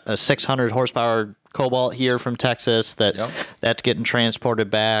 we've got a 600 horsepower Cobalt here from Texas that's getting transported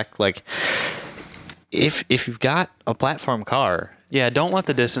back. Like, if you've got a platform car, Don't let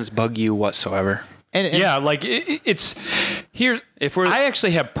the distance bug you whatsoever. and Like it's here. I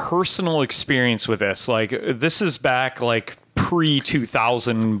actually have personal experience with this. Like this is back like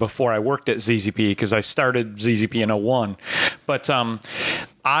pre-2000, before I worked at ZZP, because I started ZZP in 01. But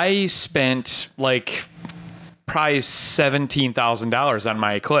I spent like probably $17,000 on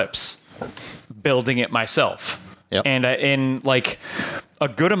my Eclipse building it myself. Yep. And like a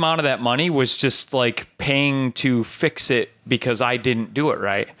good amount of that money was just like paying to fix it because I didn't do it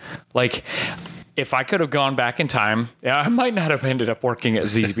right. Like if I could have gone back in time, I might not have ended up working at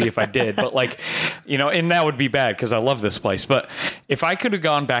ZZP if I did, but like, and that would be bad because I love this place. But if I could have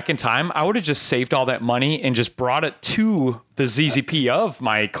gone back in time, I would have just saved all that money and just brought it to the ZZP of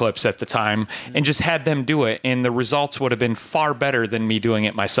my Eclipse at the time and just had them do it. And the results would have been far better than me doing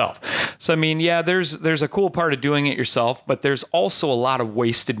it myself. So, I mean, there's a cool part of doing it yourself, but there's also a lot of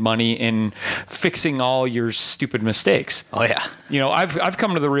wasted money in fixing all your stupid mistakes. oh yeah, I've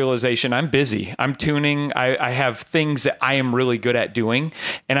come to the realization I'm busy. I'm tuning. I have things that I am really good at doing,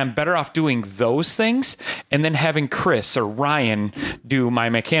 and I'm better off doing those things and then having Chris or Ryan do my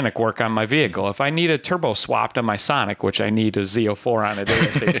mechanic work on my vehicle. If I need a turbo swapped on my Sonic, which I need a Z04 on it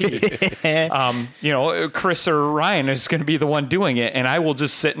ASAP, Chris or Ryan is going to be the one doing it, and I will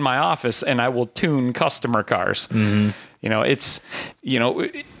just sit in my office and I will tune customer cars.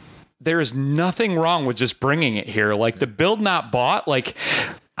 There is nothing wrong with just bringing it here. Like the build not bought, like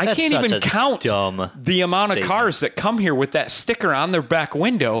I That's can't such even a count dumb the amount of statement. cars that come here with that sticker on their back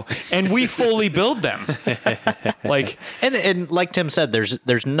window, and we fully build them. Like, and like Tim said,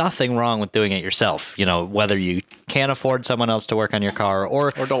 there's nothing wrong with doing it yourself. Whether you can't afford someone else to work on your car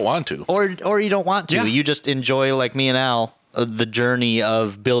or don't want to. or you don't want to. Yeah. You just enjoy, like me and Al, the journey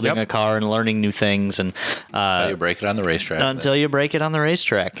of building a car and learning new things, and Until you break it on the racetrack. until you break it on the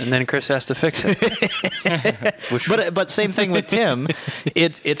racetrack. And then Chris has to fix it. But same thing with Tim.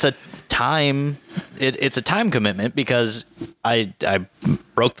 It's a time commitment because I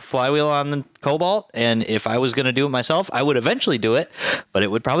broke the flywheel on the Cobalt, and if I was going to do it myself, I would eventually do it, but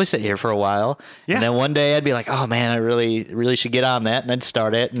it would probably sit here for a while. Yeah. And then one day I'd be like, oh man, I really should get on that, and I'd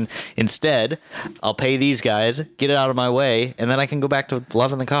start it. And instead, I'll pay these guys, get it out of my way, and then I can go back to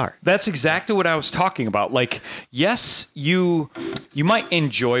loving the car. That's exactly what I was talking about. Like, yes, you might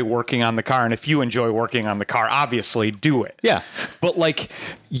enjoy working on the car, and if you enjoy working on the car, obviously do it. Yeah. But like,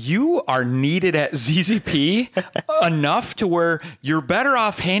 you are needed at ZZP enough to where you're better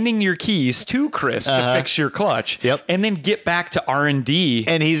off handing your keys to Chris to fix your clutch. Yep. And then get back to R&D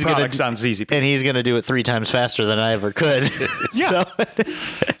And he's products gonna on ZZP. and he's gonna do it 3 times faster than I ever could. Yeah.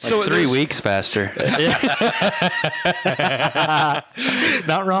 So, So 3 weeks faster.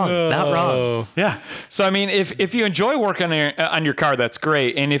 not wrong. Not wrong. Yeah. So I mean, if you enjoy working on your car, that's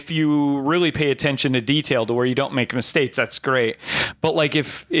great. And if you really pay attention to detail to where you don't make mistakes, that's great. But like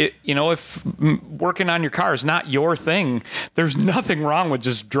if working on your car is not your thing, there's nothing wrong with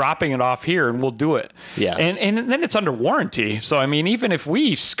just dropping it off here and we'll do it. Yeah. And then it's under warranty. So I mean, even if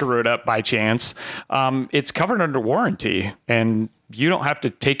we screw it up by chance, it's covered under warranty, and you don't have to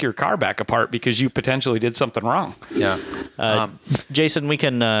take your car back apart because you potentially did something wrong. Yeah. Jason, we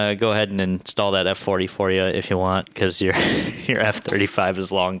can go ahead and install that F40 for you if you want, because your F35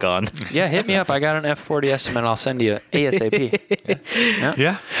 is long gone. Yeah, hit me up. I got an F40 estimate. I'll send you ASAP.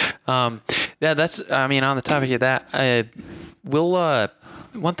 Yeah. Yeah, that's, I mean, on the topic of that,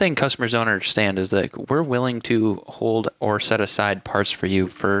 one thing customers don't understand is that we're willing to hold or set aside parts for you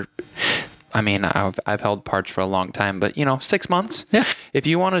for, I mean, I've held parts for a long time, but 6 months. Yeah. If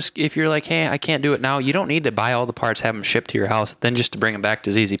you want to, if you're like, hey, I can't do it now, you don't need to buy all the parts, have them shipped to your house, then just to bring them back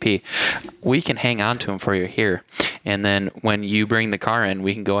to ZZP. We can hang on to them for you here, and then when you bring the car in,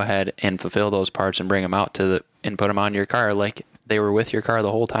 we can go ahead and fulfill those parts and bring them out and put them on your car like they were with your car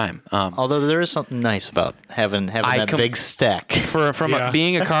the whole time. Although there is something nice about having that big stack. From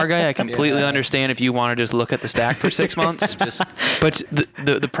being a car guy, I completely understand if you want to just look at the stack for 6 months. But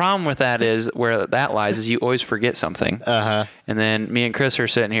the problem with that is where that lies is you always forget something. And then me and Chris are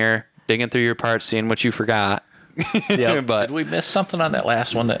sitting here digging through your parts, seeing what you forgot. Yep. But Did we miss something on that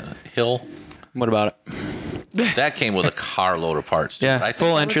last one, that hill? what about it? That came with a carload of parts. too. Yeah, I think full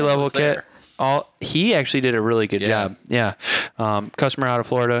everything entry level was kit. there. He actually did a really good job. Yeah. Customer out of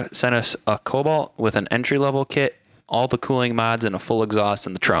Florida sent us a Cobalt with an entry level kit, all the cooling mods, and a full exhaust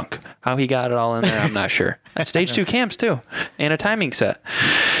in the trunk. How he got it all in there, I'm not sure. Stage 2 cams too, and a timing set.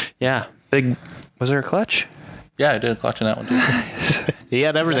 Yeah, big. Was there a clutch? Yeah, I did a clutch in that one too. He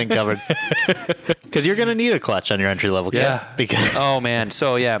had everything covered. Because you're going to need a clutch on your entry level kit. Yeah. Because Oh man.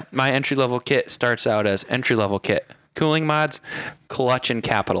 So yeah, my entry level kit starts out as entry level kit, cooling mods, clutch, and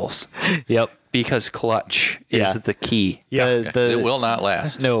capitals. Yep. Because clutch Yeah. is the key. Yeah. It will not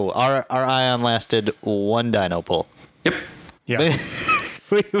last. No, our Ion lasted 1 dyno pull. Yep. Yeah.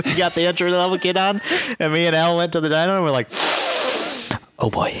 we got the entry level kit on, and me and Al went to the dyno, and we're like, oh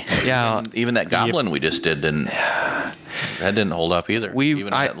boy. Yeah. Even that Goblin we just did didn't hold up either.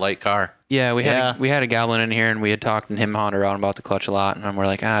 Even that light car. Yeah, we had a Goblin in here, and we had talked and him and around about the clutch a lot, and we're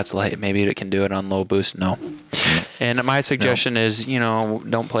like, it's light. Maybe it can do it on low boost. No. And my suggestion is,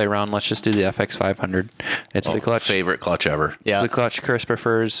 don't play around. Let's just do the FX 500. It's the clutch. Favorite clutch ever. It's the clutch Chris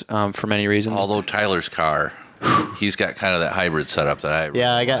prefers for many reasons. Although Tyler's car, he's got kind of that hybrid setup that I really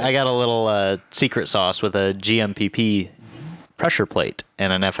Yeah, I got a little secret sauce with a GMPP pressure plate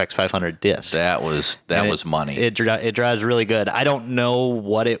and an FX 500 disc. That was money. It drives really good. I don't know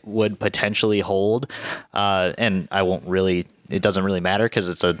what it would potentially hold, and I won't really. It doesn't really matter because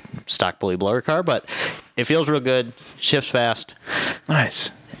it's a stock pulley blower car, but it feels real good, shifts fast,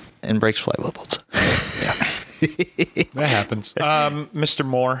 Nice. and brakes fly bubbles. That happens. Mr.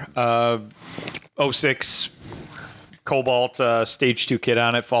 Moore, 06 Cobalt stage 2 kit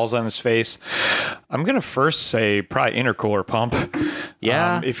on it, falls on his face. I'm gonna first say probably intercooler pump.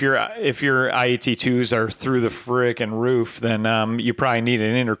 Yeah. If your IET2s are through the frickin' roof, then you probably need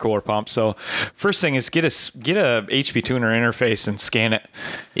an intercooler pump. So first thing is get a HP tuner interface and scan it.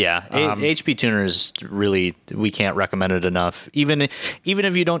 Yeah, HP tuner is really, we can't recommend it enough. Even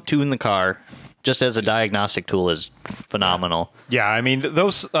if you don't tune the car, just as a diagnostic tool is phenomenal. Yeah, I mean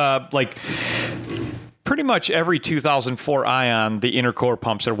those pretty much every 2004 Ion, the intercore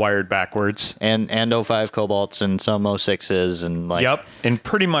pumps are wired backwards. And 05 Cobalts and some 06s and like. Yep, and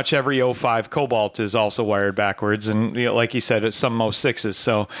pretty much every 05 Cobalt is also wired backwards, and like you said, it's some 06s.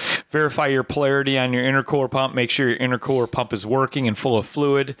 So verify your polarity on your intercooler pump. Make sure your intercooler pump is working and full of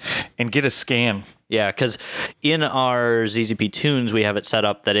fluid, and get a scan. Yeah, because in our ZZP tunes, we have it set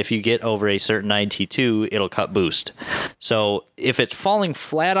up that if you get over a certain INT2, it'll cut boost. So if it's falling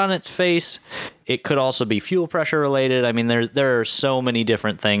flat on its face, it could also be fuel pressure related. I mean, there are so many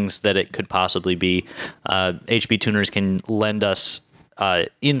different things that it could possibly be. HB tuners can lend us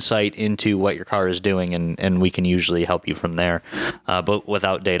insight into what your car is doing, and we can usually help you from there. But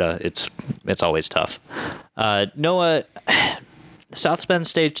without data, it's always tough. Noah, South Bend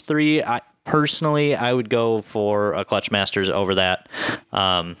Stage 3, personally, I would go for a Clutch Masters over that.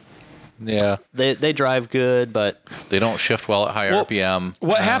 Yeah. They drive good, but They don't shift well at high RPM.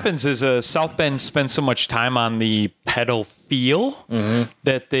 What happens is South Bend spends so much time on the pedal feel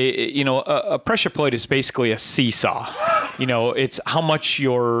that a pressure plate is basically a seesaw. It's how much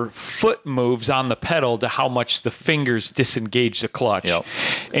your foot moves on the pedal to how much the fingers disengage the clutch. Yep.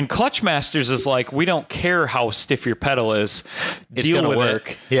 And Clutch Masters is like, we don't care how stiff your pedal is. it's Deal gonna with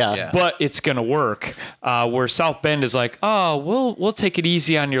work. it. Yeah. But it's going to work. Where South Bend is like, oh, we'll take it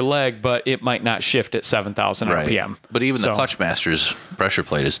easy on your leg, but it might not shift at 7,000 RPM. But even the So- Clutch Masters pressure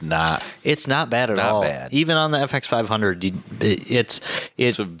plate is not. It's not bad at Not all. bad. Even on the FX500,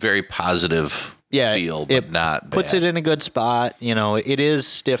 It's a very positive feel, but it not bad. puts it in a good spot. It is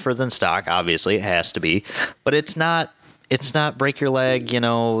stiffer than stock. Obviously, it has to be, but it's not break your leg.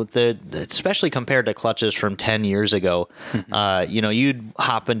 Especially compared to clutches from 10 years ago. You'd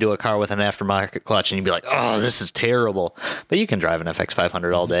hop into a car with an aftermarket clutch and you'd be like, "Oh, this is terrible." But you can drive an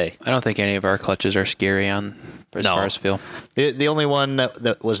FX500 all day. I don't think any of our clutches are scary as far as feel. The only one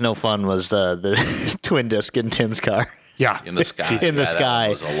that was no fun was the twin disc in Tim's car. Yeah. in the sky. In the that sky.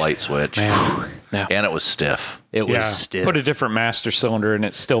 was a light switch, Yeah. and it was stiff. It was stiff. Put a different master cylinder and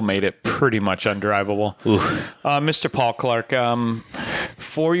it still made it pretty much undrivable. Mr. Paul Clark,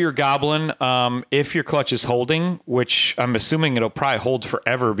 for your Goblin, if your clutch is holding, which I'm assuming it'll probably hold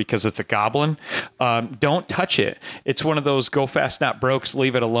forever because it's a Goblin, don't touch it. It's one of those go fast, not brokes,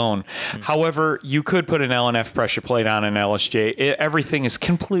 leave it alone. However, you could put an LNF pressure plate on an LSJ. Everything is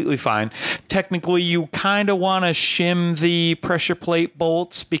completely fine. Technically, you kind of want to shim the pressure plate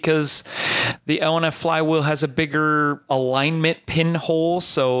bolts because the LNF flywheel has a bigger alignment pin hole,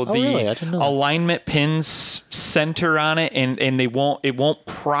 so really? I didn't know that. alignment pins center on it, and it won't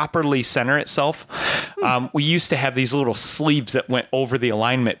properly center itself. We used to have these little sleeves that went over the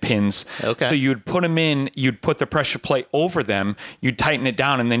alignment pins. Okay. So you'd put them in, you'd put the pressure plate over them, you'd tighten it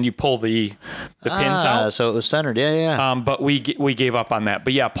down, and then you pull the pins out. So it was centered. Yeah. But we gave up on that.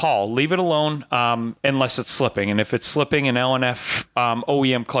 But yeah, Paul, leave it alone unless it's slipping. And if it's slipping, an LNF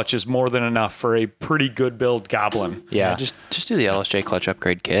OEM clutch is more than enough for a pretty good build Goblin. Yeah. Just do the LSJ clutch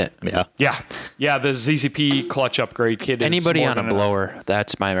upgrade kit. Yeah. Yeah. The ZZP clutch upgrade kit. Anybody is more on a than enough. blower,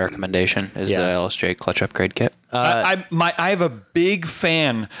 that's my recommendation, is Yeah. the LSJ clutch upgrade kit. I have a big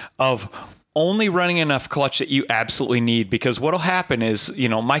fan of only running enough clutch that you absolutely need, because what'll happen is,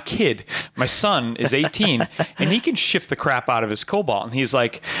 my son is 18 and he can shift the crap out of his Cobalt, and he's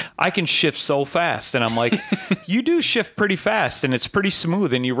like, I can shift so fast, and I'm like, you do shift pretty fast and it's pretty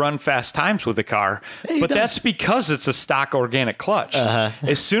smooth and you run fast times with the car, but that's because it's a stock organic clutch.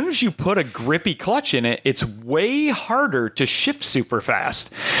 As soon as you put a grippy clutch in it, it's way harder to shift super fast.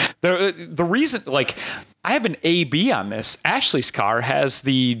 The reason, I have an AB on this. Ashley's car has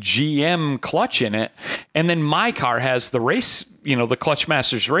the GM clutch in it, and then my car has the race, the Clutch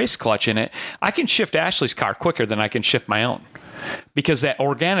Masters race clutch in it. I can shift Ashley's car quicker than I can shift my own, because that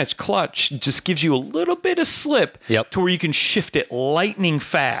organic clutch just gives you a little bit of slip to where you can shift it lightning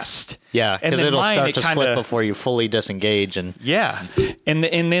fast. Yeah, And because then it'll mine, start it to kinda- slip before you fully disengage. And Yeah, and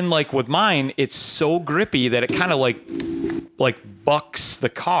then with mine, it's so grippy that it kind of like bucks the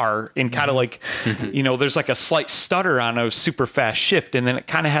car, and kind of there's like a slight stutter on a super fast shift, and then it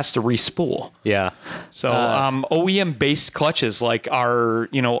kind of has to respool. yeah, So OEM based clutches like our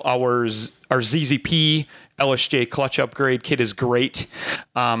ZZP LSJ clutch upgrade kit is great.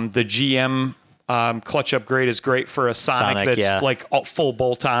 The GM clutch upgrade is great for a Sonic that's yeah. like full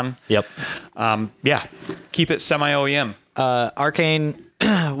bolt on. yep. Yeah, keep it semi OEM. Arcane,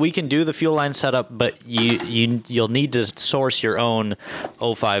 we can do the fuel line setup, but you'll need to source your own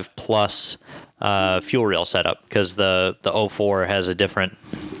 05 plus fuel rail setup, because the 04 has a different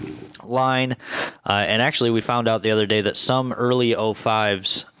line. And actually, we found out the other day that some early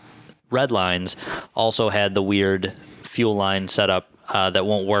 05s red lines also had the weird fuel line setup that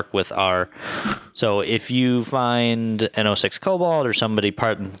won't work with our. So if you find an 06 Cobalt or somebody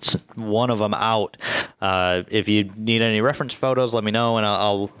parts one of them out, if you need any reference photos, let me know and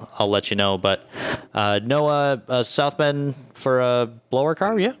I'll let you know. But Noah, South Bend for a blower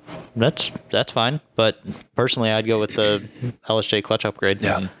car, yeah. that's fine. But personally, I'd go with the LSJ clutch upgrade.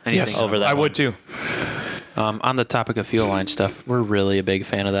 Anything Yes, over that I one. would too. On the topic of fuel line stuff, we're really a big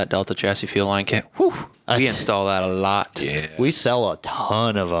fan of that Delta chassis fuel line kit. Whew, we install that a lot. Yeah. We sell a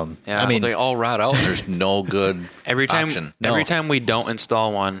ton of them. Yeah. I mean, They all rot out. There's no good Every time, option. every time we don't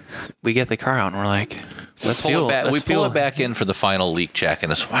install one, we get the car out and we're like, let's Pull fuel. it back. Let's We pull fuel. it back in for the final leak check,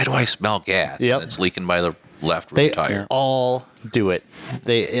 and it's, why do I smell gas? Yep. And it's leaking by the left rear they tire. all do it.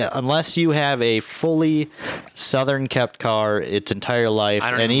 Unless you have a fully Southern kept car its entire life,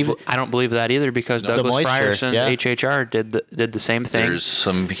 I and even don't believe that either because Douglas moisture, Fryerson's yeah. HHR did the same thing. There's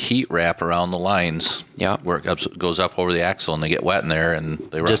some heat wrap around the lines Yeah. where it goes up over the axle, and they get wet in there, and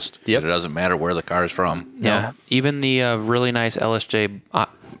they rust. Yep. It doesn't matter where the car is from. Yeah, even the really nice LSJ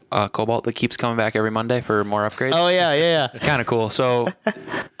Cobalt that keeps coming back every Monday for more upgrades. oh yeah. Kind of cool. So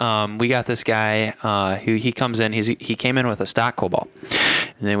we got this guy who he comes in. He came in with a stock Cobalt,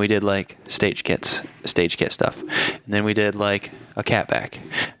 and then we did like stage kit stuff, and then we did like a catback,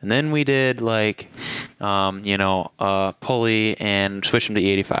 and then we did like a pulley and switched them to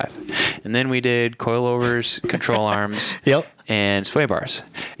E85, and then we did coilovers, control arms. Yep. And sway bars.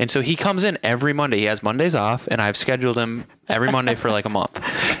 And so he comes in every Monday. He has Mondays off, and I've scheduled him every Monday for like a month.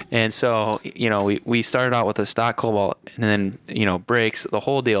 And so, we started out with a stock Cobalt, and then, brakes, the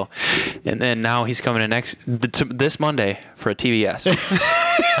whole deal. And then now he's coming in this Monday for a TVS.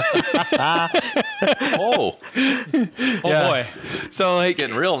 Oh, Boy. So, like,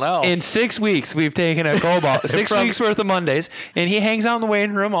 getting real now. in 6 weeks, we've taken a Cobalt, 6 weeks worth of Mondays, and he hangs out in the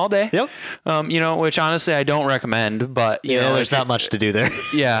waiting room all day. Yep. Which honestly I don't recommend, but There's not much to do there.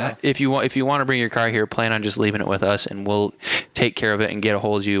 yeah, if you want to bring your car here, plan on just leaving it with us, and we'll take care of it and get a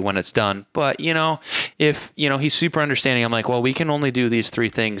hold of you when it's done. But if he's super understanding, I'm like, well, we can only do these 3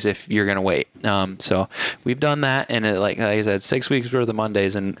 things if you're gonna wait. So we've done that, and like I said, 6 weeks worth of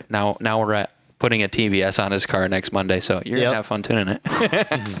Mondays, and now we're at putting a TVS on his car next Monday. So you're gonna have fun tuning it.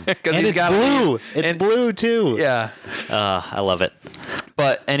 And it's blue. It's blue too. Yeah. I love it.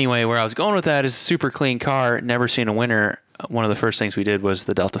 But anyway, where I was going with that is super clean car, never seen a winner. One of the first things we did was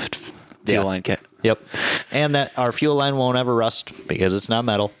the Delta fuel line kit. Yep. And that our fuel line won't ever rust because it's not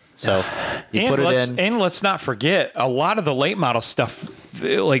metal. So you put it in. And let's not forget, a lot of the late model stuff,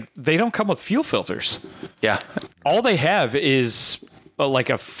 they don't come with fuel filters. Yeah. All they have is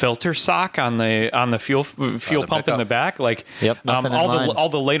like a filter sock on the fuel pump in the back. Like, Yep, nothing in mine. all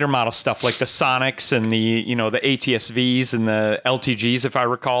the later model stuff, like the Sonics and the the ATSVs and the LTGs, if I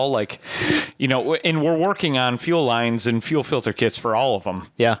recall. Like, and we're working on fuel lines and fuel filter kits for all of them.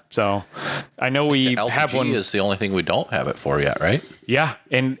 Yeah. So I know we LTG have one. is the only thing we don't have it for yet, right? Yeah,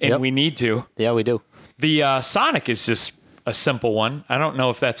 and Yep. we need to. Yeah, we do. The Sonic is just a simple one. I don't know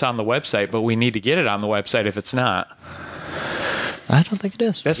if that's on the website, but we need to get it on the website if it's not. I don't think it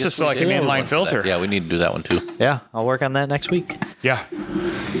is. That's just like an We did inline one for that. filter. Yeah, we need to do that one too. Yeah, I'll work on that next week. Yeah.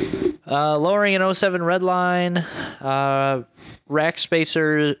 Lowering an 07 Redline. Rack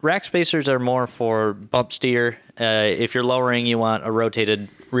spacers are more for bump steer. If you're lowering, you want a rotated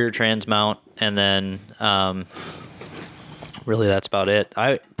rear trans mount, and then really that's about it.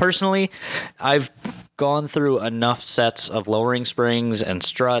 I've gone through enough sets of lowering springs and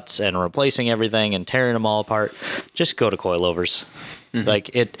struts and replacing everything and tearing them all apart. Just go to coilovers.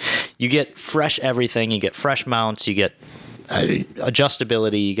 You get fresh everything. You get fresh mounts. You get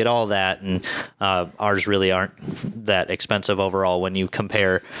adjustability. You get all that, and ours really aren't that expensive overall when you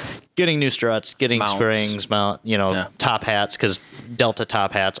compare getting new struts, getting Mounts. springs, top hats, because Delta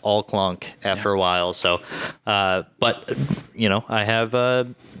top hats all clunk after a while. So, but I have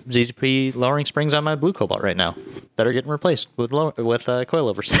ZZP lowering springs on my Blue Cobalt right now that are getting replaced with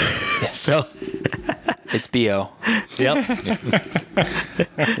coilovers. So, It's BO. yep.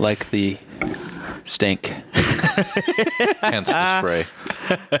 Like the stink. Hence the spray.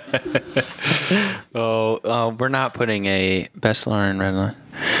 We're not putting a Bestler and Redline.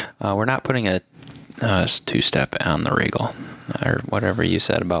 We're not putting a 2-step on the Regal, or whatever you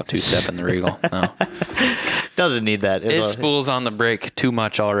said about 2-step in the Regal. No, Doesn't need that. it spools on the brake too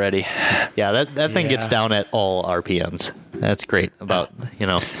much already. Yeah, that thing gets Yeah. down at all RPMs. That's great about,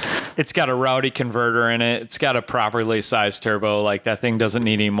 It's got a rowdy converter in it. It's got a properly sized turbo. Like, that thing doesn't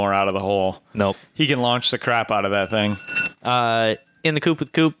need any more out of the hole. Nope. He can launch the crap out of that thing. In the coupe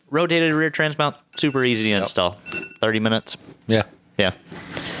with coupe, rotated rear trans mount, super easy to install. 30 minutes. Yeah. Yeah.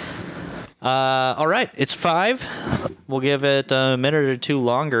 All right, it's 5. We'll give it a minute or two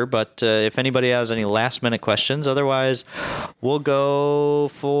longer, but if anybody has any last minute questions, otherwise we'll go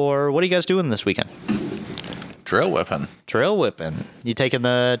for, what are you guys doing this weekend? Trail whipping. Trail whipping. You taking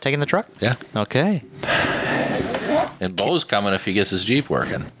the truck? Yeah. Okay. And Bo's coming if he gets his Jeep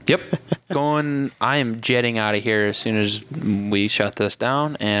working. Yep. I am jetting out of here as soon as we shut this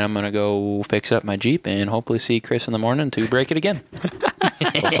down, and I'm going to go fix up my Jeep and hopefully see Chris in the morning to break it again.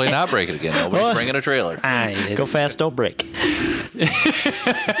 Hopefully not break it again. Nobody's bringing a trailer. Go fast, don't break.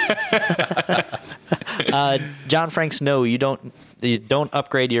 John Franks, no, you don't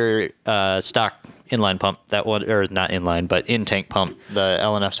upgrade your stock inline pump. That one, or not inline, but in tank pump. The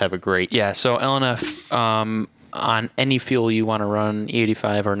LNFs have a great. Yeah. So LNF on any fuel you want to run,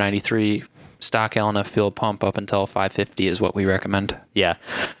 E85 or 93 stock LNF fuel pump up until 550 is what we recommend. Yeah.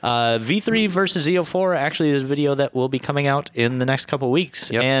 V3 versus Z04 actually is a video that will be coming out in the next couple weeks.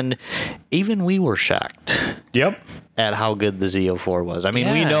 Yep. And even we were shocked at how good the Z04 was. I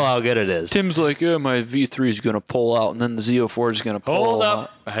mean, we know how good it is. Tim's like, yeah, my V3 is going to pull out, and then the Z04 is going to pull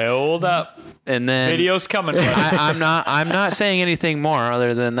out. Hold up. And then Video's coming. I'm not saying anything more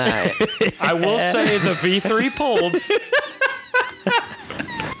other than that. I will say the V3 pulled.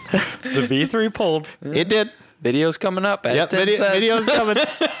 The V3 pulled. It did. Video's coming up. As Yep, Tim says. video's coming.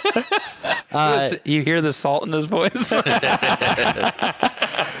 You hear the salt in his voice?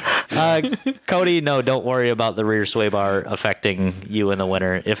 Cody, no, don't worry about the rear sway bar affecting you in the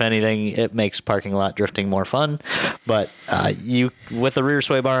winter. If anything, it makes parking lot drifting more fun. But you, with the rear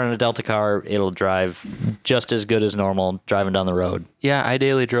sway bar on a Delta car, it'll drive just as good as normal driving down the road. Yeah, I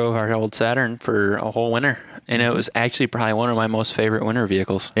daily drove our old Saturn for a whole winter, and it was actually probably one of my most favorite winter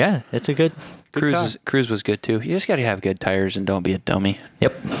vehicles. Yeah, it's a good Cruise was good too. You just got to have good tires and don't be a dummy.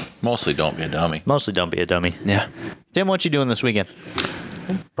 Yep. Mostly don't be a dummy. Mostly don't be a dummy. Yeah. Tim, what you doing this weekend?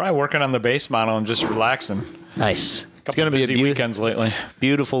 Probably working on the base model and just relaxing. Nice. It's Couple going to be a busy weekends lately.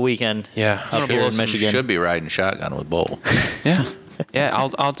 beautiful weekend. Yeah. Up here in Michigan. Should be riding shotgun with Bo. Yeah. Yeah,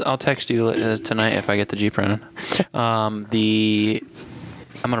 I'll text you tonight if I get the Jeep running. I'm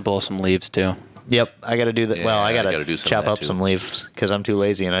gonna blow some leaves too. Yep, I got to do that. Yeah, well, I I got gotta to do some of chop that up too. some leaves because I'm too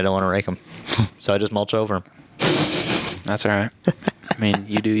lazy and I don't want to rake them. So I just mulch over them. That's all right. I mean,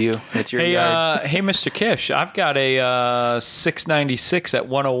 you do you. It's your Hey, yard. hey, Mr. Kish, I've got a 696 at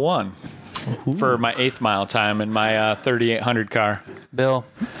 101 for my 8th mile time in my 3800 car. Bill,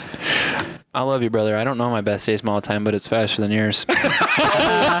 I love you, brother. I don't know my best days all the time, but it's faster than yours.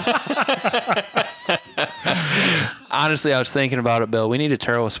 Honestly, I was thinking about it, Bill. We need to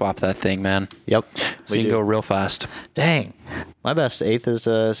turbo swap that thing, man. Yep. So you can go real fast. Dang. My best 8th is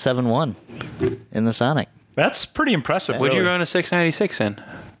a 7.1 in the Sonic. That's pretty impressive. Would you really. run a 696 in?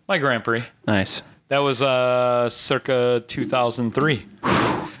 My Grand Prix. Nice. That was circa 2003.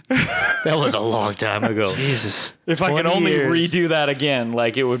 That was a long time ago. Jesus. If I could 20 only years. redo that again,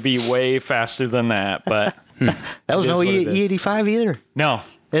 like it would be way faster than that. But That was It no is what it is. E85 either. no,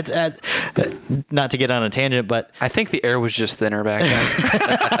 It's not to get on a tangent, but I think the air was just thinner back then.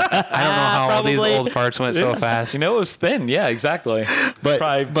 I don't know how all these Probably. old farts went so fast. you know, it was thin. Yeah, exactly. But-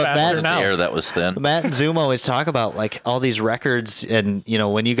 Probably but faster that- now. The air that was thin. Matt and Zoom always talk about like all these records, and you know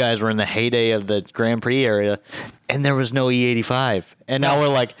when you guys were in the heyday of the Grand Prix area, and there was no E85, and now we're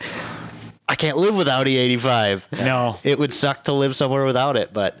like, I can't live without E85. No. It would suck to live somewhere without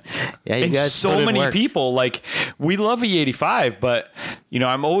it, but yeah, you And guys so put in many work. people, like, we love E85, but you know,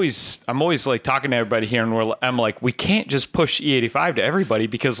 I'm always like talking to everybody here, and I'm like, we can't just push E85 to everybody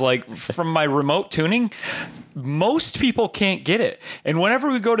because, like, from my remote tuning, most people can't get it. And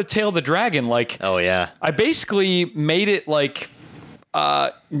whenever we go to Tail the Dragon, like, Oh yeah, I basically made it like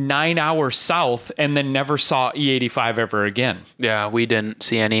 9 hours south, and then never saw E85 ever again. Yeah, we didn't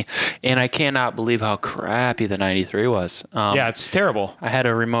see any. And I cannot believe how crappy the 93 was. Yeah, it's terrible. I had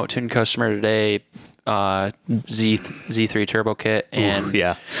a remote tune customer today, Z3 turbo kit, and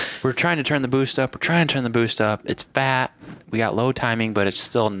yeah. we're trying to turn the boost up. It's fat. We got low timing, but it's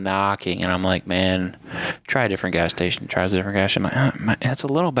still knocking. And I'm like, man, try a different gas station. Tries a different gas station. I'm like, that's a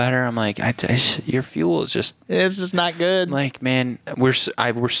little better. I'm like, your fuel is just It's just not good. like, man, we're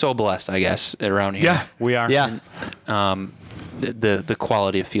so blessed, I guess, around here. Yeah, we are. Yeah, The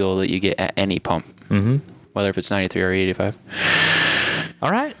quality of fuel that you get at any pump, whether if it's 93 or 85.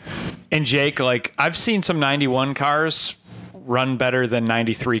 all right. And Jake, like, I've seen some 91 cars run better than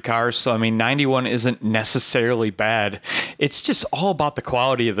 93 cars. So, I mean, 91 isn't necessarily bad. It's just all about the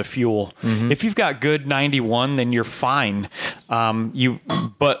quality of the fuel. If you've got good 91, then you're fine.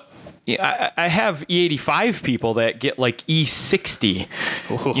 But I have E85 people that get like E60.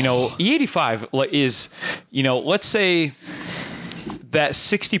 You know, E85 is, you know, let's say that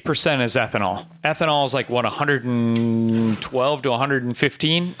 60% is ethanol. Ethanol is like what, 112 to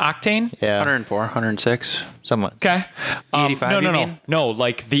 115 octane? Yeah, 104, 106. somewhat. Okay. 85, you no. mean? No,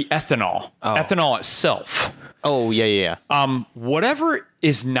 like the ethanol. Oh. Ethanol itself. Oh yeah. Whatever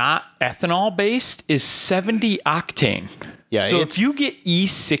is not ethanol based is 70 octane. Yeah, So if you get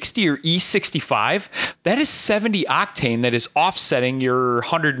E60 or E65, that is 70 octane that is offsetting your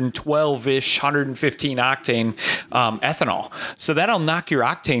 112-ish, 115 octane ethanol. So that'll knock your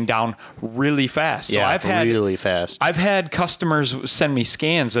octane down really fast. So really fast. I've had customers send me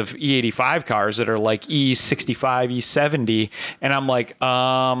scans of E85 cars that are like E65, E70, and I'm like,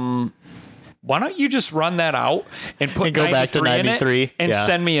 why don't you just run that out and put And go back to 93 in it and yeah.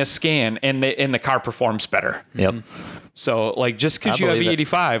 send me a scan, and the car performs better. Yep. So, like, just because I you have believe it.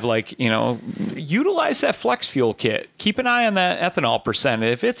 E85, like, utilize that flex fuel kit. Keep an eye on that ethanol percent.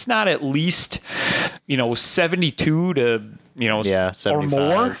 If it's not at least, 72 to, Yeah, or 75.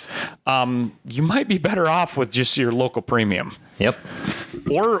 more, you might be better off with just your local premium. Yep.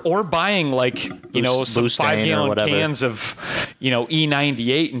 Or buying some Boostane or 5-gallon whatever. cans of,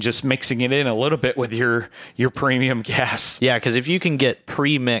 E98 and just mixing it in a little bit with your premium gas. Yeah, because if you can get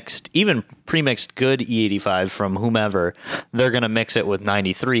even pre-mixed good E85 from whomever, they're going to mix it with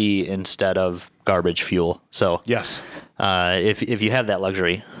 93 instead of garbage fuel. So Yes. if you have that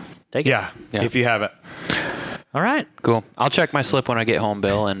luxury, take it. Yeah. If you have it. All right. Cool. I'll check my slip when I get home,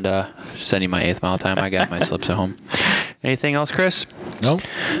 Bill, and send you my 8th mile time. I got my slips at home. Anything else, Chris? Nope.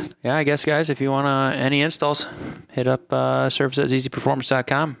 Yeah, I guess, guys, if you want any installs, hit up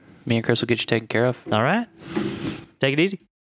service@easyperformance.com. Me and Chris will get you taken care of. All right. Take it easy.